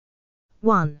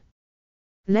 1.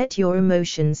 Let your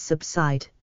emotions subside.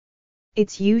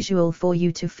 It's usual for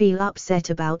you to feel upset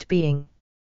about being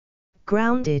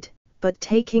grounded, but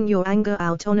taking your anger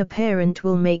out on a parent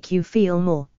will make you feel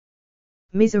more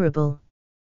miserable.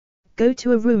 Go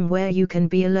to a room where you can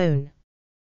be alone.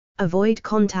 Avoid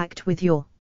contact with your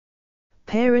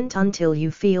parent until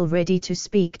you feel ready to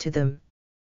speak to them.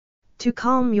 To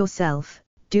calm yourself,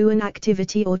 do an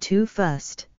activity or two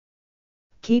first.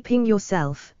 Keeping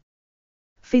yourself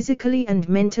physically and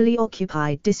mentally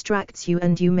occupied distracts you,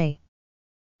 and you may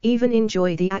even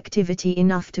enjoy the activity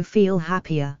enough to feel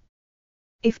happier.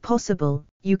 If possible,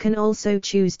 you can also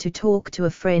choose to talk to a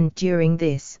friend during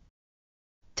this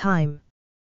time.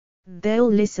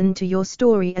 They'll listen to your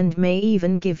story and may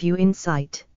even give you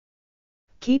insight.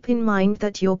 Keep in mind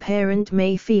that your parent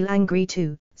may feel angry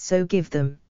too, so give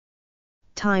them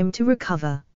time to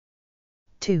recover.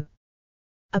 2.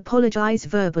 Apologize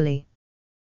verbally.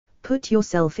 Put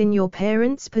yourself in your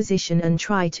parent's position and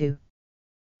try to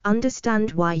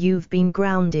understand why you've been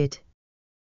grounded.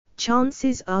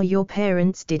 Chances are your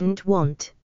parents didn't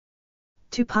want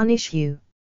to punish you.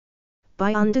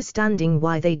 By understanding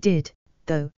why they did,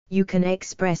 though, you can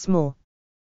express more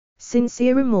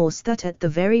sincere remorse that at the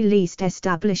very least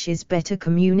establishes better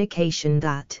communication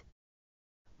that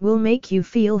will make you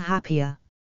feel happier.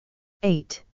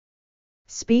 8.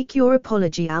 Speak your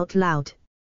apology out loud.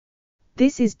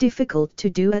 This is difficult to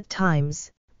do at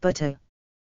times, but a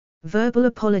verbal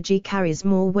apology carries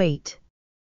more weight.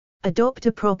 Adopt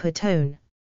a proper tone.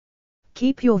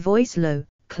 Keep your voice low,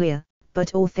 clear,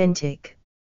 but authentic.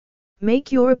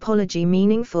 Make your apology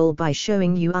meaningful by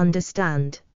showing you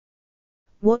understand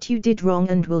what you did wrong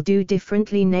and will do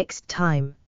differently next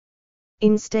time.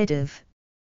 Instead of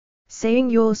saying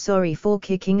you're sorry for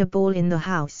kicking a ball in the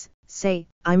house, say,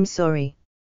 I'm sorry.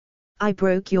 I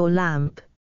broke your lamp.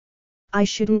 I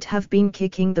shouldn't have been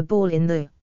kicking the ball in the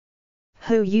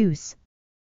hose.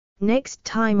 Next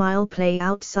time I'll play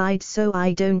outside so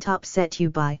I don't upset you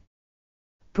by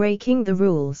breaking the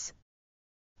rules.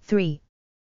 3.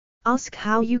 Ask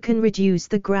how you can reduce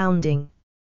the grounding.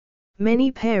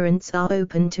 Many parents are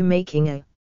open to making a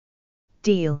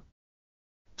deal.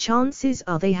 Chances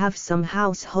are they have some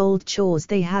household chores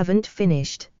they haven't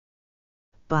finished.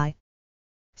 By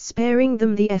sparing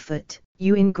them the effort,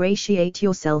 you ingratiate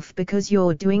yourself because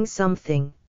you're doing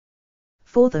something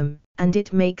for them, and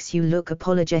it makes you look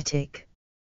apologetic.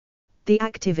 The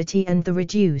activity and the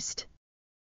reduced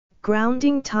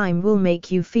grounding time will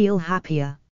make you feel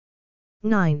happier.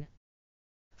 9.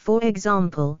 For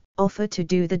example, offer to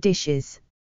do the dishes.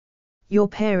 Your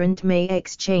parent may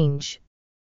exchange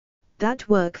that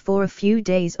work for a few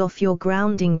days off your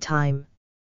grounding time.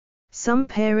 Some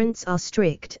parents are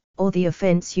strict, or the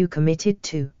offense you committed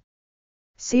too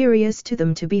serious to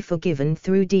them to be forgiven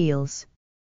through deals.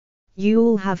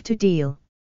 You'll have to deal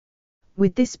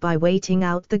with this by waiting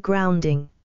out the grounding.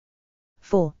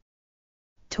 4.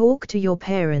 Talk to your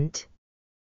parent.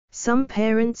 Some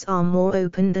parents are more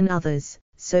open than others,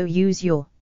 so use your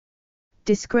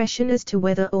discretion as to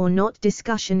whether or not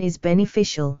discussion is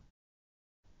beneficial.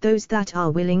 Those that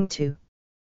are willing to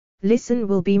listen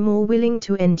will be more willing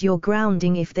to end your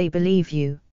grounding if they believe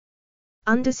you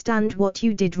understand what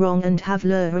you did wrong and have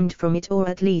learned from it, or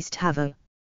at least have a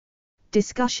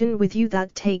discussion with you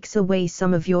that takes away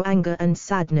some of your anger and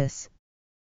sadness.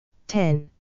 10.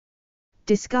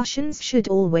 Discussions should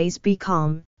always be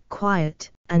calm,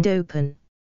 quiet, and open.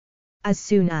 As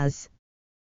soon as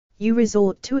you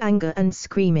resort to anger and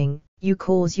screaming, you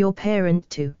cause your parent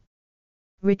to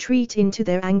retreat into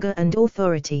their anger and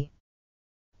authority.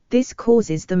 This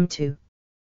causes them to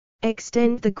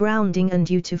extend the grounding and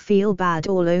you to feel bad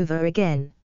all over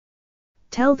again.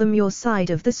 Tell them your side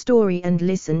of the story and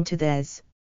listen to theirs.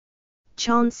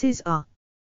 Chances are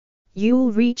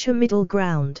you'll reach a middle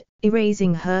ground,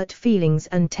 erasing hurt feelings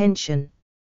and tension.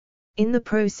 In the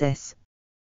process,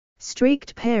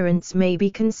 strict parents may be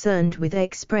concerned with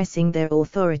expressing their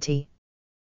authority.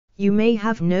 You may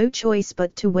have no choice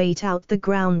but to wait out the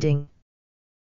grounding.